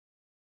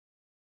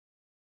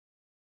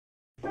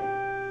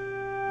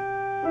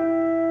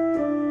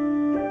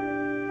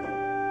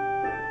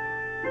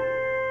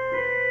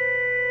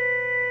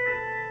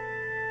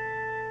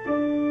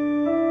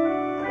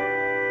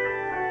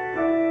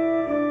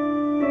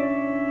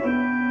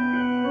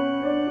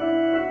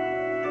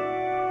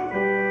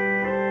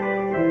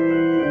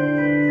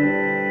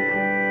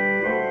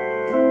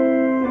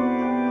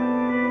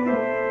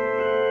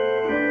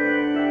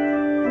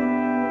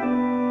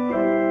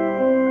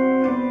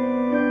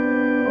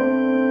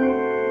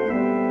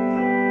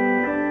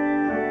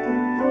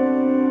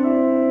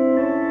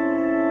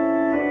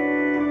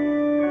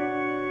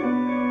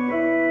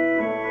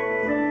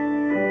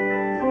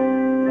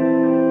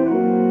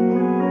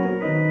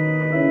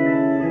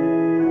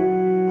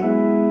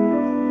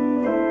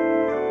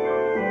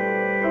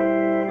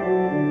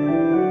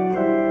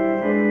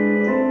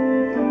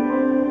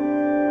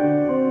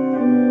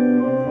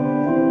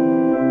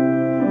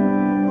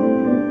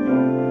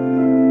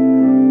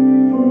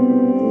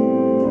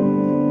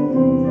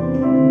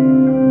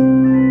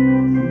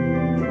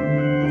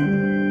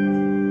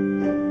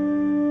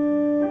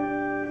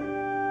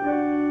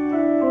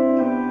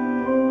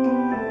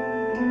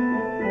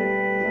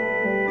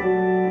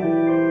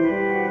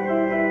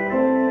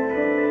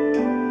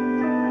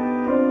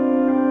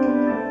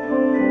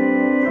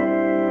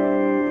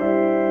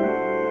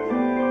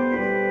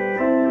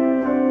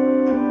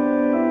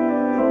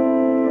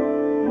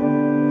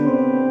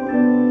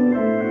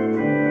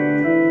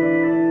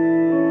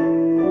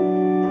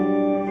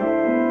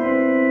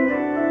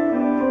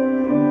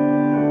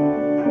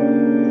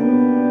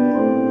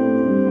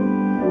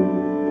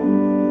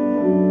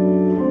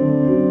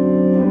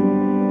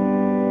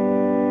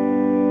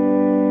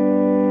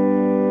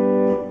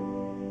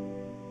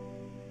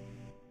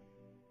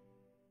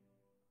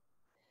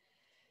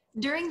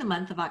 During the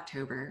month of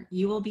October,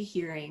 you will be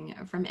hearing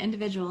from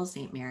individual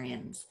St.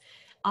 Marians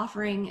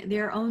offering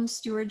their own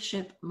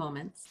stewardship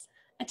moments,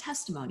 a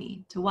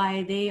testimony to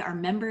why they are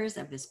members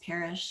of this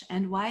parish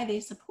and why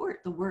they support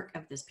the work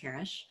of this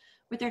parish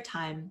with their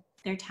time,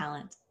 their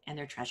talent, and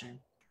their treasure.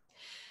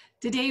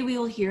 Today, we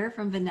will hear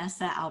from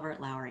Vanessa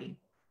Albert Lowry,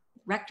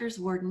 Rector's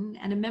Warden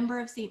and a member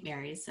of St.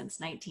 Mary's since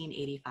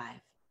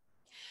 1985.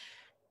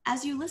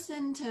 As you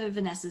listen to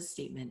Vanessa's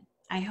statement,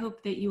 I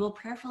hope that you will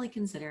prayerfully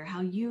consider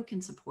how you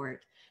can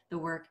support the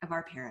work of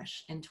our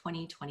parish in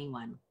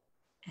 2021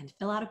 and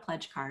fill out a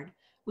pledge card,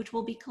 which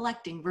we'll be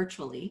collecting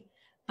virtually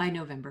by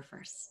November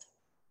 1st.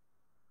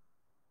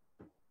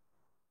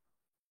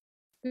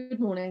 Good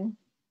morning.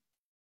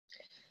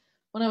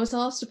 When I was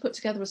asked to put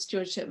together a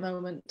stewardship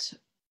moment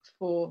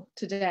for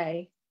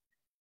today,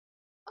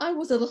 I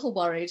was a little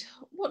worried.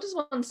 What does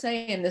one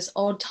say in this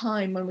odd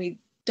time when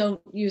we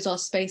don't use our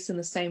space in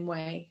the same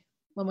way,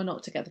 when we're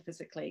not together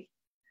physically?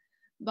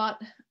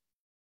 But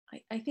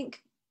I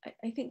think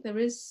there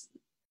is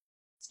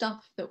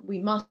stuff that we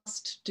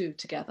must do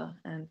together,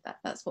 and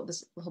that's what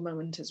this little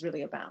moment is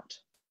really about.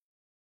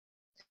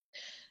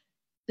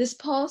 This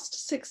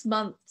past 6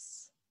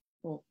 months,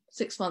 or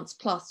 6 months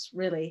plus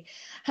really,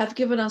 have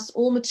given us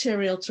all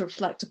material to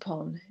reflect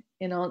upon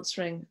in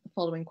answering the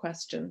following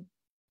question.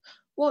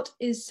 What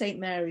is St.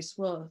 Mary's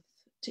worth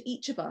to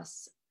each of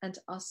us and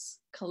to us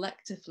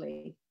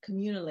collectively,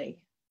 communally?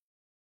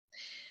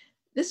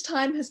 This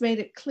time has made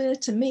it clear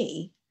to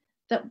me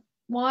that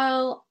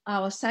while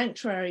our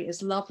sanctuary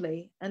is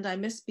lovely and I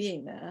miss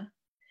being there,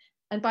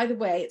 and by the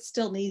way, it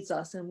still needs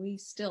us and we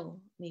still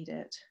need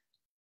it,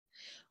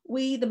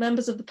 we, the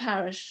members of the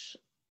parish,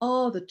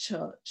 are the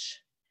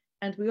church,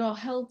 and we are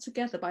held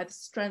together by the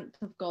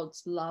strength of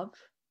God's love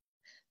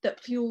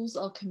that fuels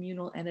our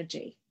communal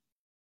energy.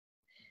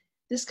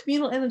 This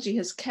communal energy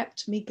has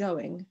kept me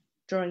going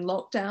during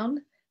lockdown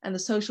and the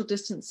social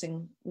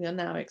distancing we are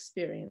now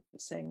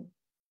experiencing,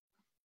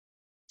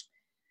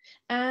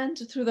 and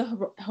through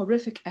the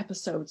horrific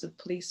episodes of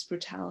police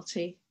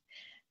brutality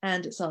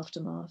and its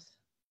aftermath.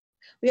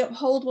 We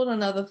uphold one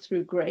another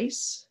through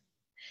grace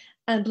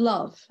and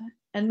love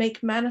and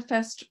make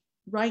manifest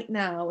right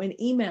now in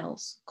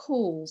emails,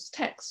 calls,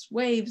 texts,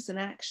 waves, and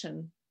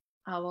action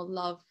our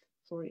love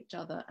for each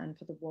other and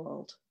for the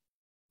world.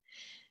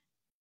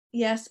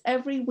 Yes,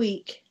 every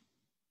week,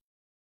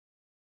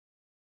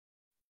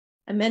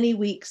 and many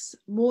weeks,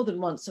 more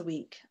than once a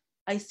week,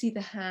 I see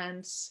the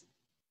hands,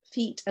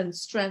 feet, and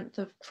strength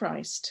of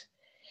Christ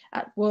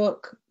at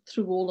work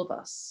through all of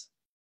us.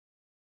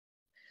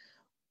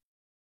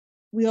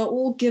 We are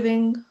all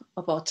giving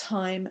of our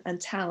time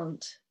and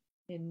talent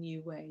in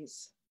new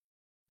ways.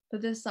 For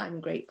this,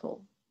 I'm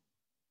grateful.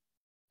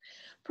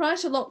 Prior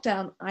to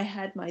lockdown, I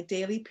had my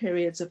daily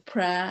periods of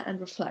prayer and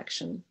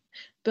reflection,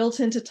 built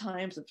into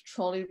times of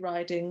trolley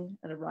riding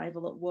and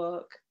arrival at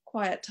work,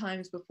 quiet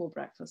times before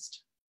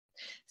breakfast.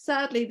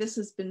 Sadly, this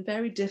has been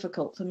very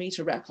difficult for me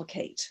to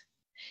replicate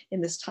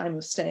in this time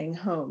of staying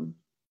home.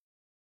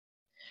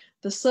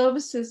 The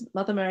services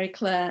Mother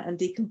Mariclair and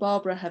Deacon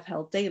Barbara have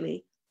held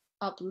daily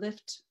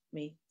uplift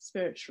me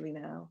spiritually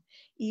now,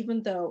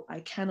 even though I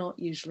cannot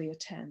usually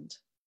attend.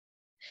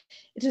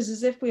 It is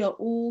as if we are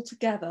all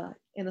together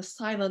in a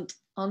silent,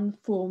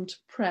 unformed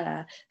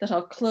prayer that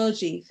our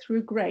clergy,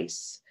 through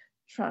grace,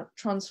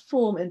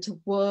 transform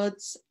into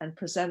words and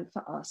present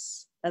for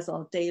us as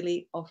our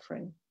daily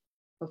offering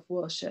of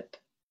worship.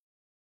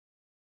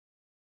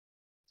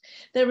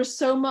 There is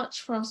so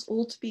much for us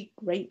all to be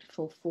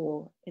grateful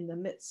for in the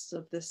midst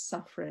of this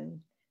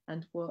suffering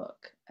and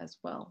work as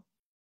well.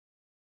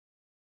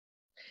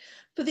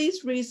 For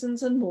these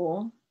reasons and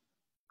more,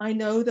 I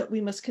know that we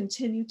must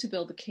continue to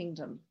build the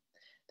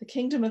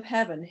kingdom of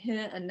heaven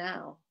here and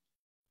now.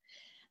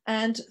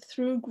 And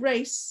through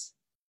grace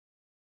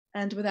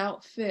and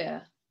without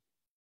fear,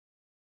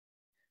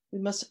 we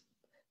must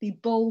be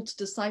bold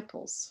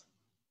disciples.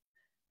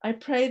 I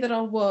pray that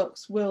our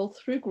works will,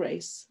 through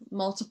grace,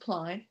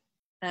 multiply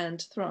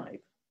and thrive.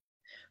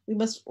 We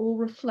must all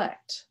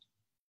reflect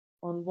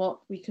on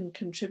what we can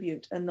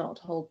contribute and not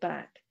hold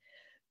back,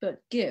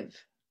 but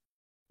give,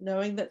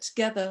 knowing that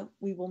together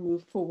we will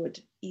move forward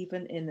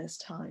even in this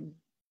time,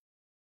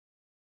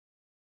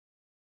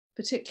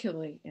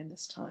 particularly in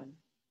this time.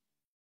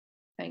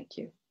 Thank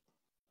you.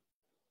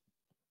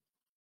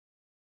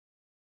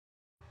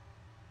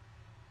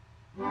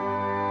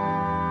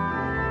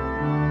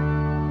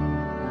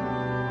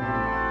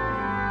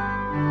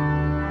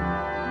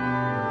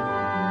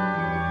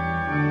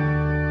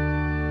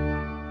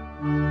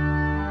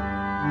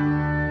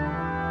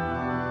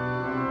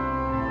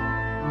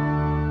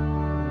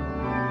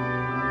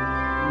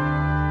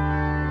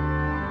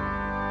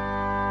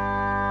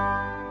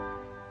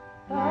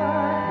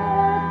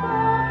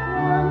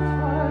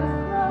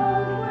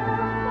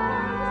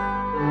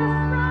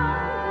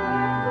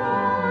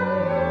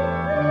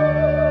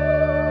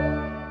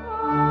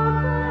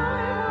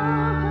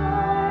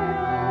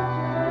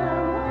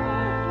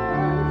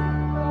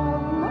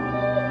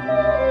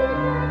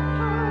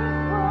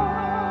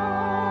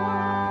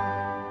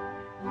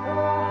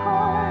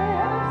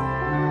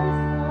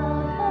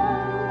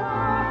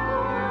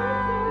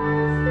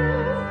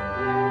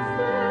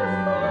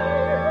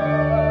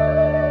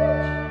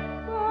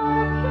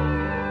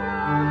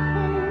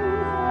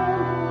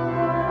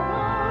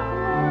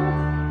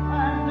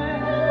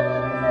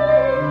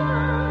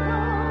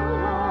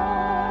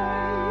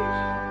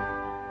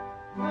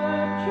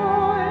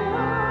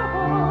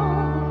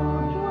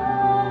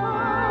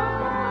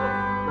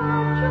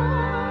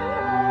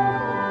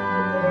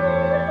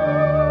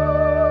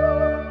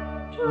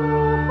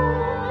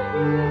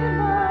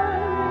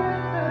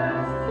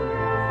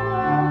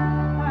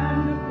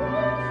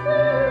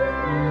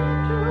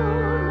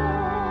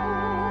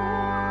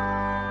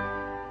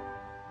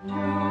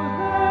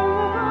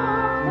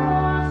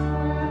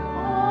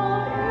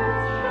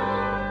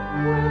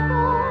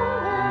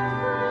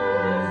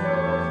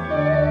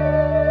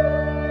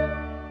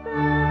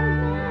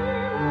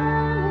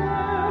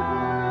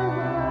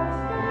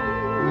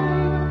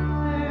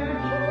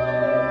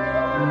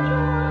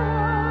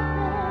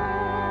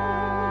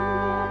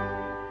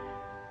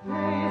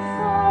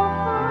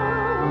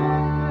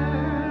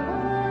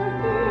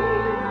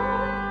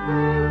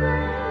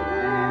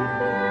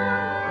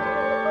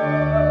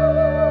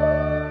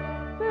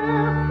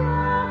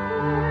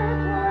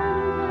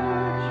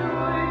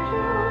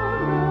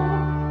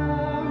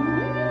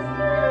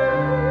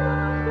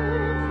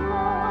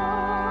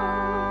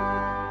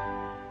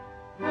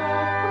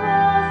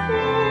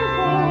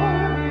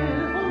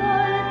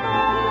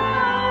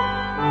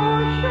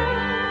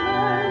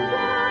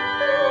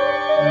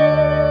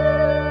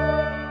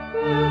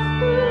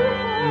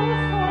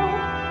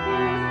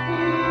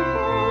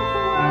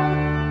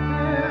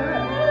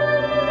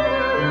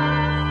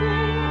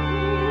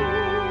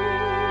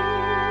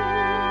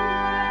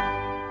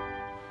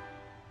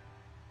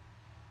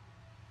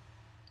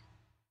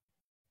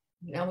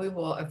 Now we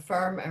will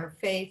affirm our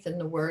faith in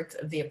the words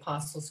of the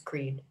Apostles'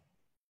 Creed.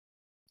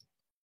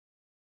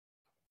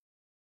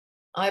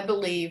 I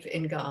believe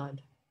in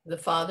God, the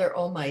Father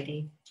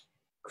Almighty,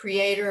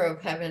 creator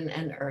of heaven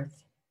and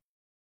earth.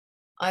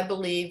 I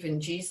believe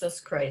in Jesus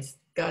Christ,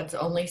 God's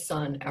only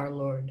Son, our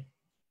Lord.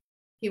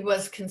 He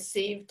was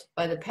conceived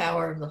by the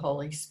power of the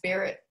Holy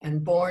Spirit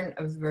and born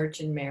of the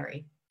Virgin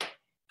Mary.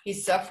 He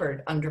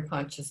suffered under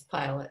Pontius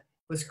Pilate,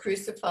 was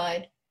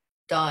crucified,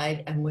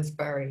 died, and was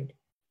buried.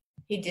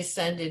 He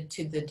descended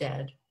to the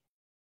dead.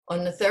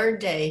 On the third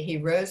day, he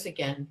rose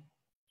again.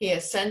 He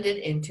ascended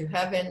into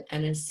heaven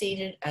and is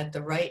seated at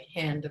the right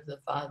hand of the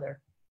Father.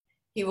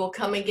 He will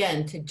come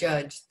again to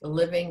judge the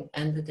living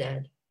and the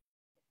dead.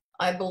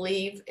 I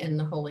believe in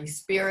the Holy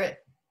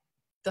Spirit,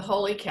 the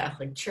Holy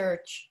Catholic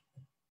Church,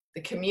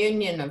 the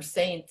communion of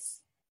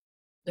saints,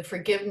 the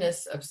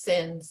forgiveness of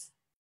sins,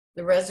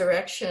 the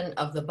resurrection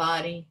of the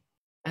body,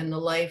 and the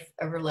life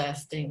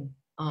everlasting.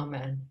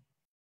 Amen.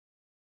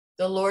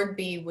 The Lord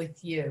be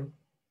with you,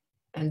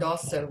 and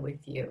also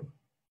with you.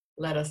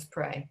 Let us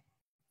pray.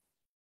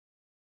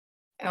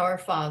 Our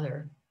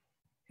Father,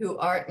 who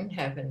art in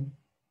heaven,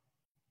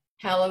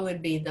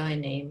 hallowed be thy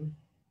name.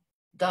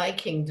 Thy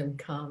kingdom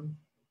come,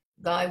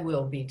 thy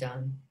will be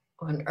done,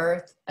 on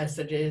earth as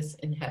it is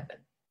in heaven.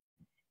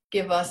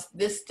 Give us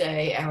this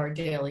day our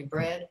daily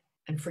bread,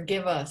 and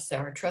forgive us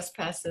our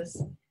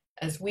trespasses,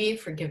 as we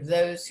forgive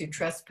those who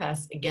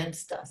trespass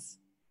against us.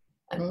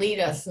 And lead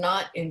us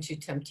not into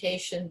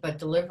temptation, but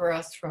deliver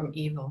us from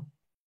evil.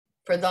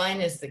 For thine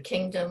is the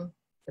kingdom,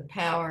 the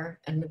power,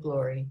 and the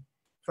glory,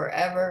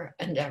 forever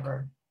and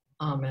ever.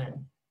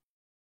 Amen.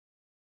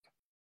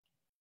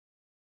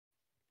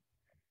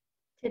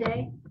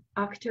 Today,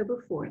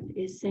 October 4th,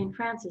 is St.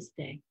 Francis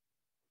Day.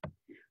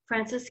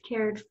 Francis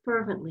cared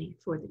fervently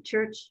for the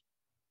church,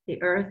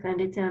 the earth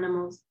and its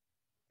animals,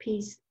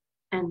 peace,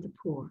 and the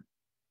poor.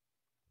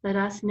 Let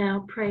us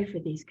now pray for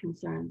these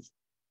concerns,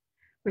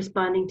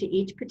 responding to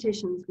each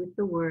petition with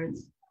the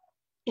words,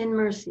 "In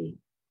mercy,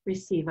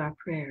 receive our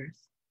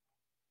prayers."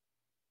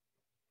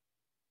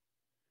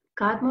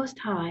 God Most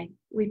High,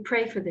 we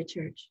pray for the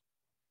church,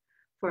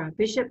 for our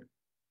bishop,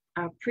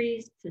 our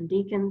priests and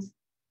deacons,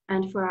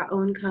 and for our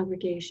own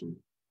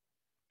congregation,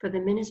 for the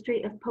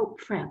ministry of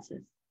Pope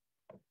Francis,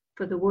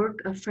 for the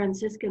work of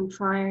Franciscan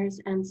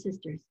friars and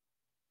sisters,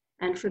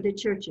 and for the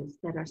churches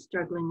that are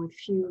struggling with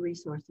few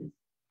resources.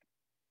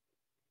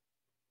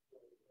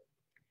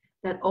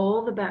 That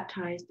all the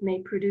baptized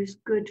may produce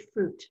good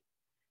fruit,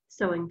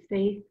 sowing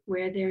faith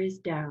where there is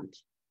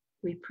doubt,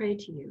 we pray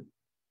to you,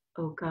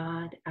 O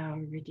God, our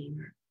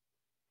Redeemer.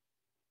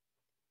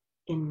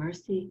 In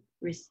mercy,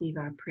 receive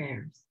our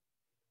prayers.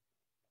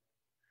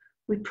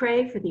 We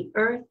pray for the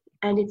earth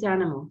and its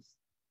animals,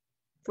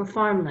 for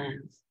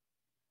farmlands,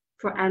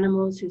 for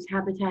animals whose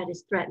habitat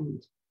is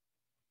threatened,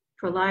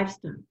 for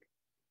livestock,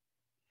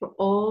 for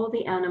all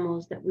the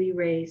animals that we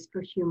raise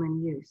for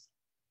human use,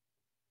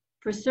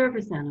 for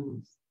service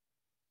animals,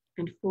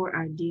 and for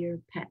our dear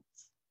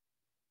pets.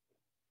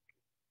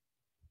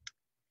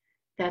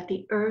 That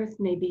the earth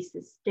may be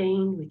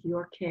sustained with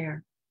your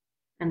care,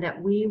 and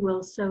that we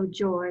will sow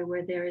joy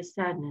where there is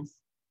sadness,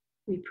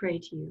 we pray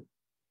to you,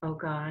 O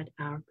God,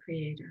 our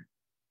Creator.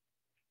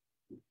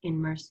 In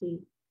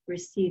mercy,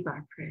 receive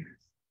our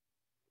prayers.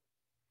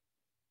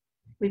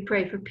 We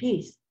pray for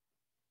peace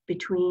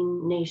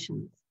between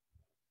nations,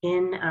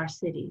 in our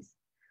cities,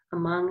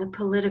 among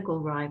political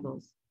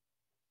rivals,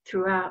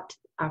 throughout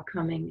our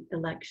coming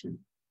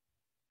election,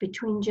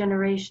 between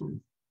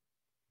generations,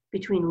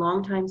 between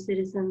longtime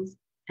citizens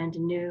and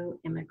new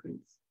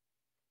immigrants,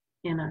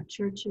 in our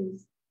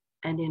churches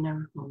and in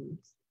our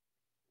homes.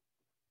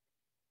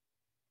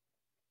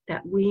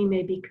 That we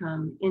may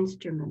become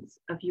instruments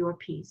of your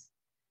peace,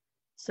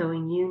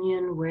 sowing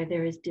union where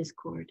there is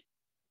discord,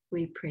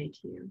 we pray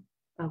to you,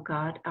 O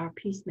God, our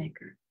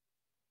peacemaker.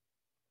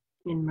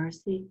 In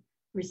mercy,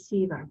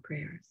 receive our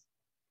prayers.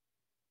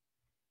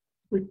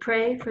 We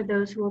pray for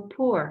those who are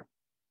poor,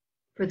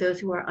 for those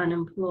who are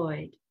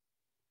unemployed,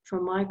 for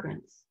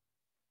migrants,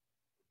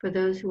 for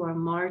those who are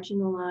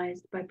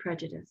marginalized by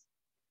prejudice,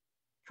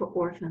 for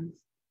orphans,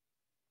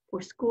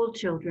 for school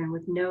children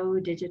with no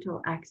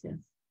digital access.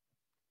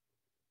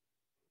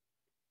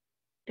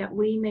 That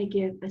we may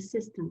give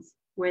assistance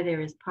where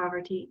there is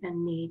poverty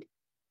and need,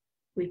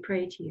 we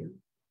pray to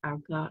you, our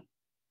God,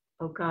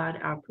 O God,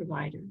 our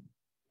provider.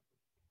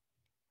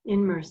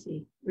 In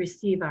mercy,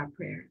 receive our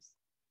prayers.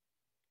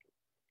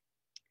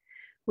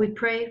 We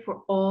pray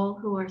for all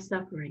who are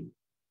suffering,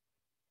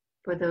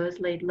 for those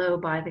laid low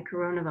by the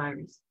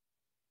coronavirus,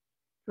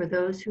 for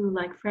those who,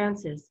 like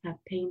Francis, have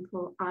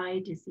painful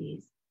eye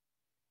disease,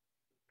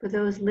 for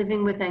those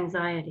living with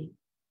anxiety,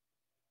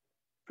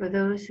 for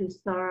those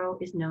whose sorrow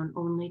is known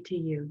only to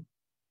you,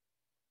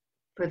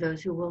 for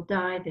those who will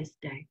die this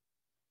day,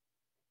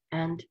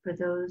 and for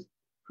those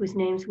whose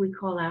names we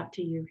call out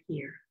to you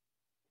here.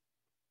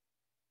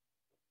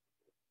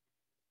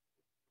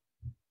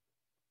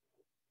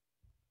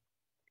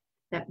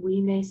 That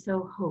we may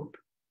sow hope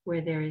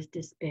where there is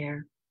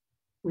despair,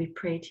 we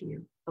pray to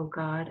you, O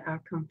God,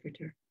 our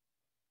comforter.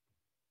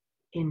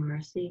 In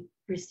mercy,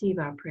 receive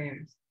our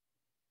prayers.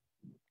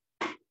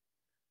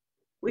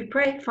 We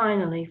pray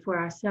finally for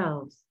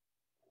ourselves.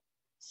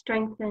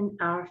 Strengthen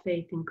our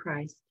faith in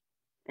Christ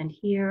and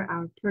hear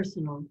our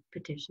personal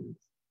petitions.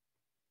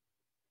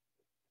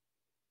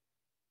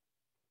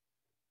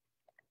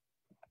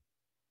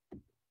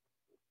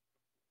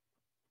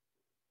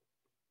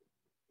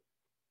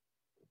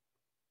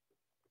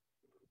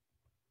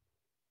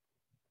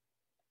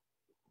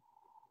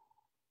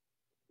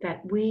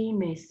 That we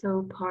may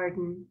so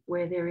pardon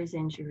where there is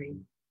injury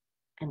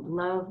and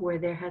love where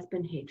there has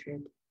been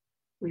hatred,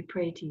 we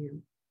pray to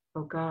you,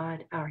 O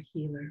God, our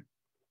healer.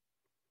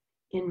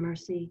 In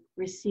mercy,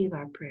 receive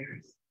our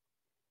prayers.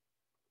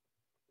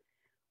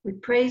 We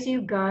praise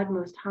you, God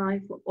Most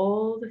High, for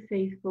all the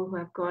faithful who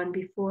have gone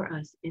before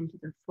us into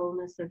the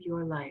fullness of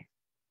your life.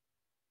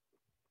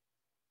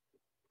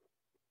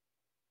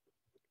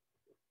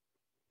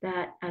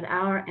 That at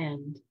our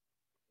end,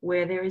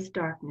 where there is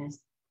darkness,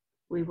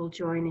 we will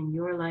join in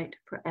your light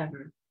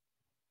forever.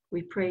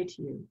 We pray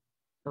to you,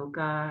 O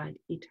God,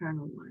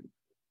 eternal one.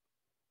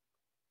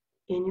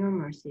 In your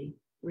mercy,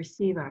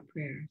 receive our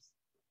prayers.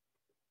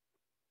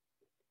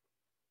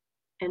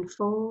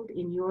 Enfold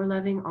in your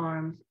loving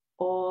arms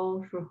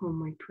all for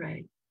whom we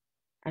pray,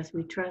 as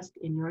we trust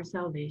in your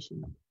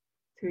salvation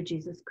through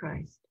Jesus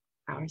Christ,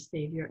 our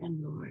Savior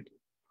and Lord.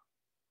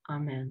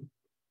 Amen.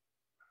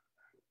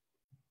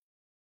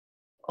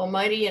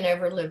 Almighty and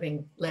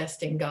ever-living,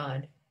 lasting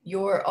God,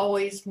 you are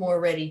always more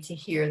ready to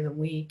hear than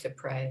we to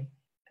pray,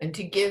 and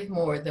to give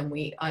more than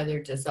we either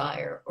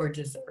desire or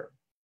deserve.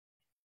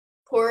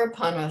 Pour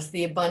upon us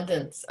the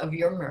abundance of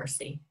your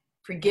mercy,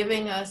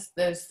 forgiving us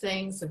those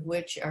things of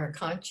which our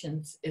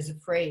conscience is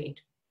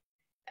afraid,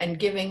 and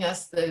giving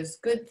us those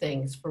good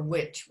things for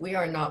which we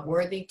are not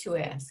worthy to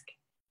ask,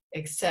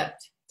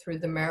 except through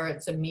the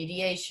merits of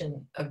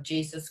mediation of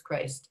Jesus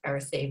Christ, our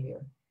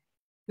Savior,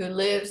 who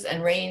lives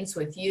and reigns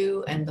with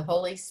you and the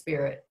Holy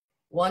Spirit,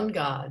 one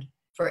God,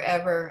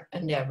 forever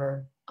and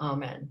ever.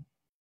 Amen.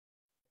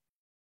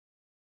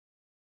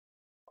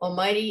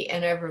 Almighty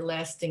and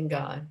everlasting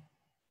God,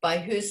 by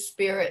whose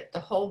Spirit the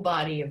whole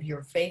body of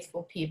your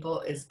faithful people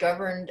is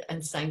governed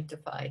and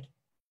sanctified,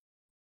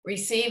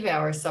 receive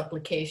our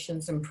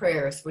supplications and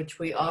prayers which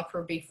we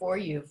offer before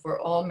you for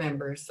all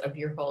members of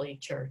your holy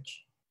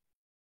church,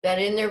 that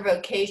in their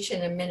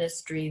vocation and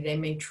ministry they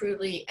may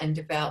truly and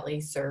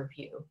devoutly serve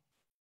you.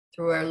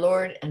 Through our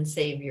Lord and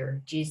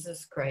Savior,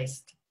 Jesus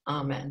Christ.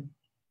 Amen.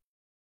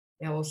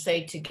 Now we'll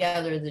say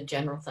together the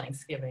general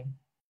thanksgiving.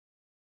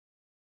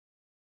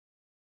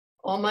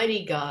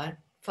 Almighty God,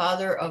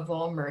 Father of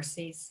all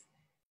mercies,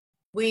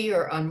 we,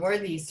 your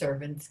unworthy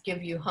servants,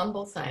 give you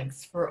humble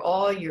thanks for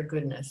all your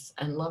goodness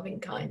and loving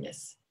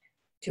kindness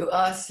to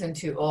us and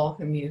to all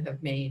whom you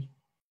have made.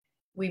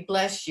 We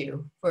bless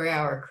you for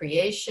our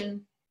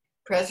creation,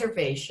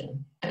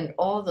 preservation, and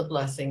all the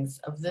blessings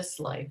of this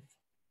life,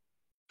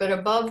 but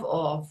above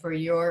all for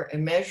your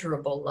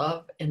immeasurable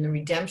love in the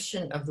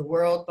redemption of the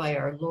world by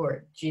our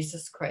Lord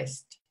Jesus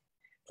Christ,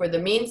 for the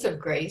means of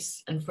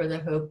grace and for the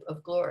hope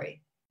of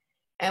glory.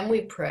 And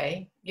we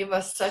pray, give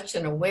us such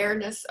an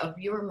awareness of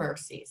your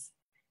mercies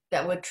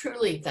that with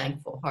truly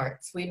thankful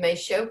hearts we may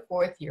show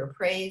forth your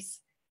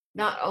praise,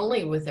 not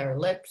only with our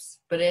lips,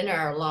 but in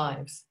our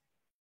lives,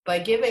 by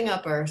giving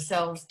up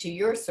ourselves to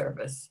your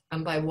service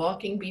and by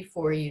walking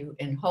before you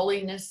in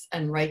holiness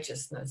and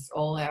righteousness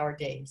all our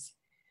days.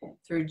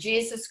 Through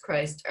Jesus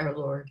Christ our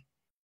Lord,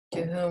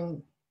 to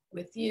whom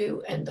with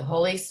you and the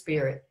Holy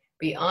Spirit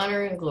be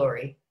honor and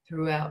glory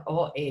throughout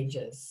all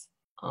ages.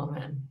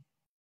 Amen.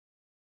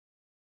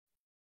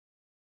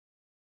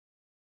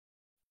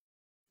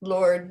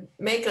 Lord,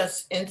 make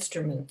us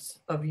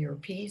instruments of your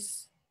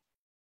peace.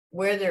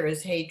 Where there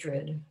is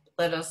hatred,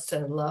 let us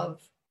sow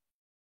love.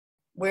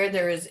 Where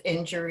there is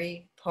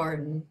injury,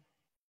 pardon.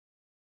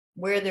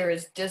 Where there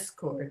is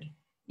discord,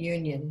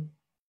 union.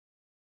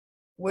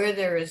 Where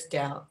there is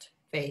doubt,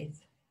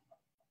 faith.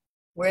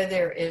 Where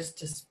there is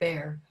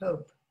despair,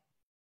 hope.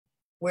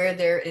 Where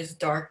there is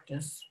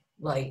darkness,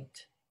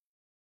 light.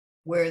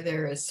 Where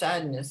there is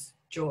sadness,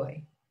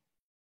 joy.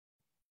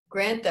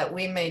 Grant that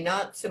we may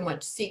not so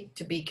much seek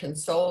to be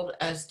consoled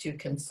as to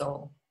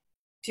console,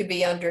 to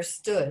be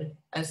understood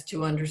as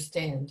to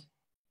understand,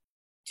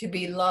 to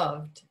be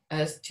loved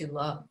as to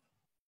love.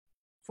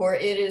 For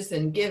it is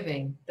in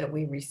giving that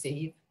we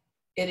receive,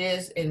 it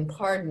is in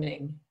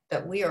pardoning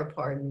that we are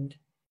pardoned,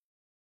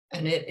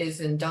 and it is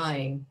in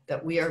dying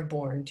that we are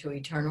born to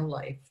eternal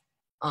life.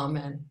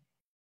 Amen.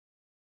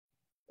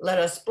 Let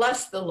us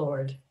bless the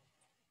Lord.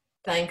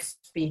 Thanks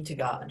be to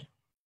God.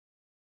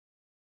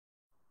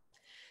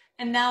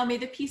 And now may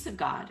the peace of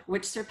God,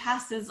 which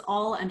surpasses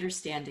all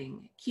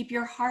understanding, keep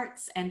your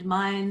hearts and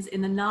minds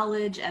in the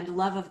knowledge and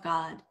love of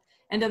God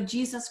and of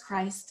Jesus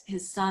Christ,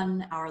 his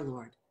Son, our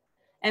Lord.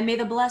 And may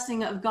the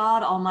blessing of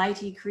God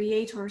Almighty,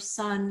 Creator,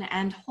 Son,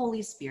 and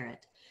Holy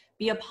Spirit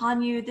be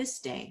upon you this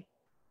day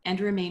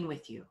and remain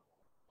with you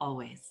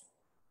always.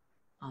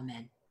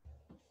 Amen.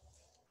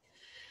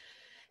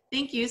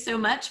 Thank you so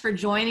much for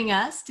joining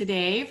us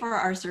today for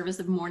our service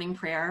of morning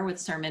prayer with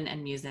sermon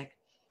and music.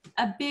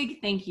 A big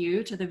thank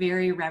you to the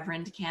very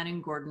Reverend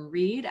Canon Gordon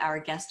Reid,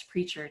 our guest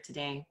preacher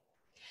today.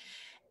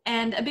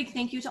 And a big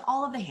thank you to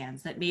all of the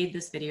hands that made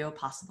this video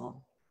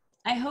possible.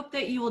 I hope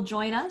that you will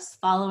join us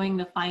following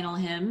the final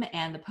hymn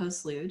and the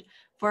postlude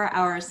for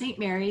our St.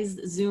 Mary's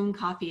Zoom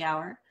coffee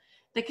hour.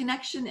 The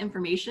connection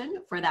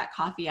information for that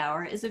coffee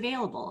hour is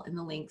available in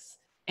the links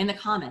in the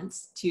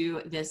comments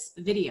to this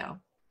video.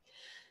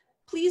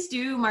 Please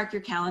do mark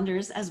your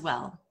calendars as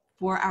well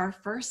for our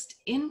first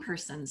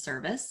in-person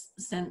service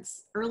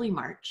since early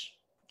March,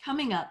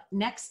 coming up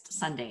next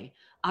Sunday,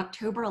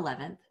 October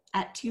 11th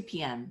at 2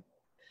 p.m.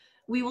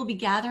 We will be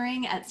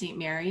gathering at St.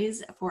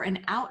 Mary's for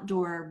an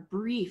outdoor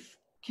brief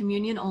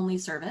communion-only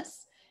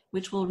service,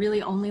 which will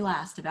really only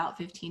last about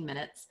 15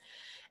 minutes,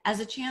 as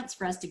a chance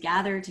for us to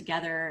gather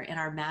together in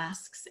our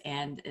masks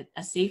and at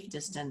a safe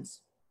distance,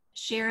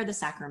 share the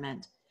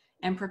sacrament,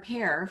 and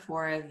prepare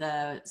for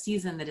the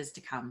season that is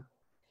to come.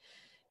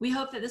 We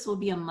hope that this will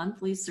be a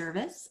monthly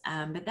service,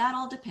 but that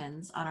all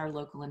depends on our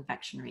local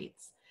infection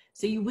rates.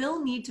 So you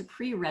will need to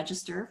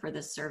pre-register for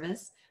this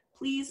service.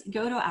 Please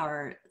go to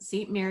our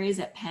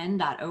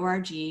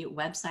stmarysatpenn.org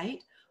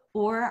website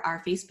or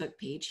our Facebook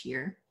page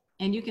here,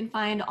 and you can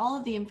find all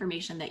of the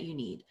information that you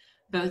need,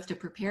 both to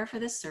prepare for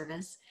this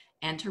service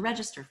and to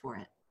register for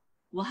it.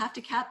 We'll have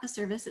to cap the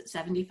service at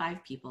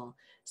 75 people,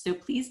 so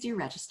please do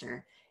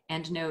register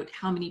and note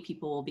how many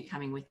people will be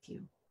coming with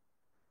you.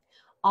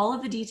 All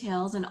of the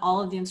details and all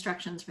of the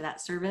instructions for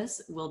that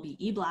service will be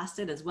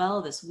e-blasted as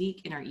well this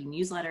week in our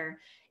e-newsletter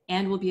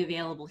and will be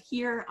available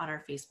here on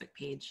our Facebook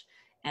page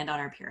and on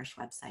our parish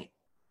website.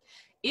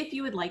 If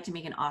you would like to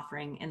make an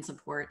offering in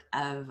support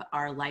of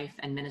our life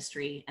and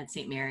ministry at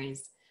St.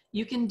 Mary's,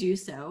 you can do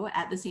so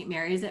at the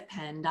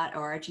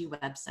stmarysatpenn.org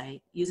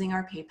website using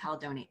our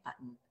PayPal donate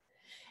button.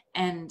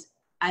 And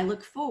I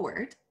look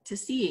forward to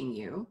seeing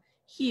you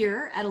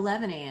here at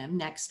 11 a.m.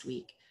 next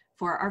week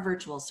for our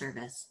virtual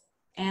service,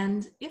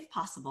 and if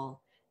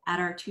possible,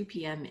 at our 2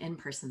 p.m.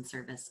 in-person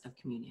service of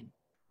communion.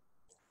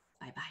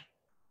 Bye-bye.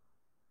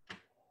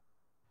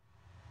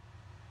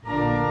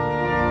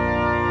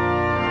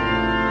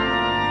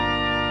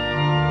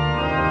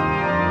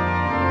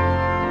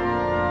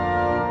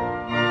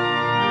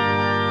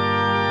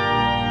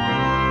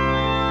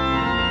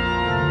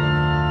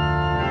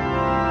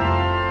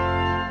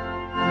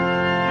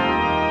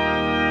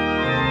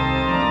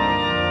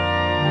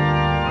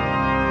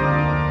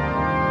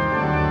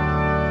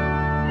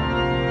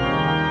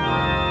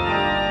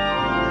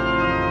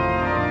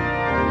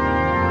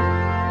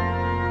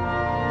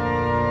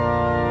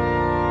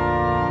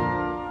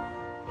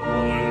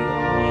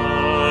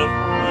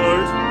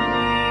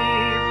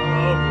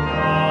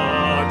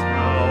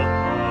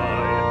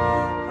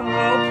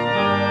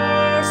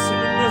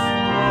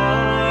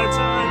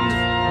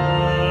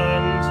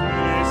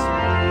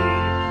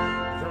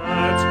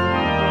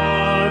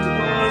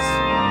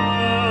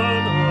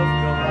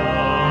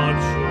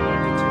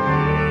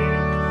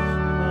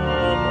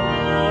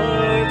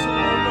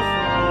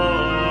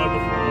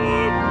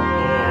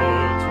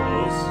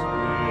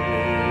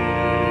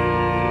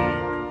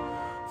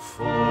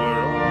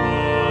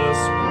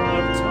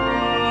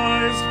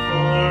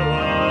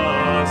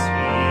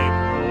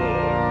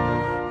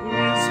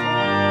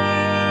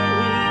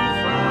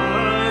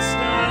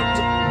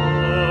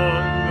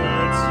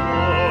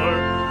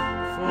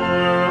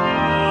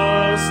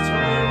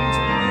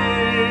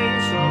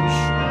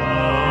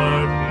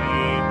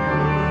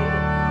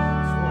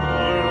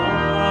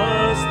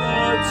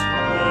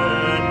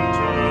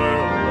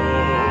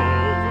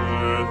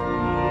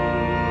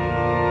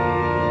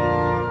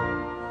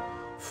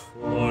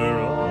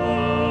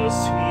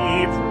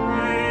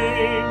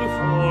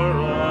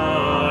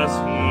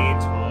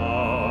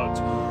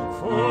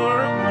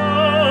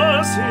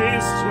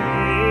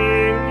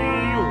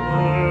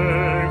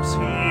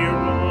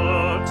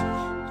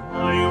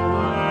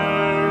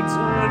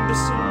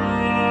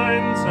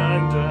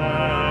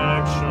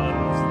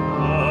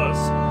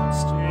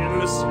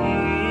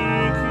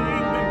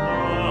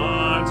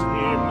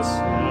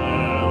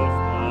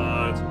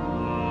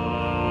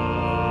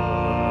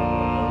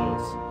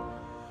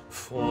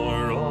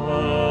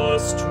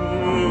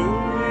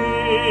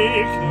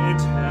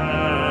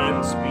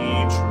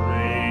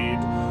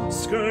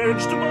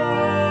 Scourged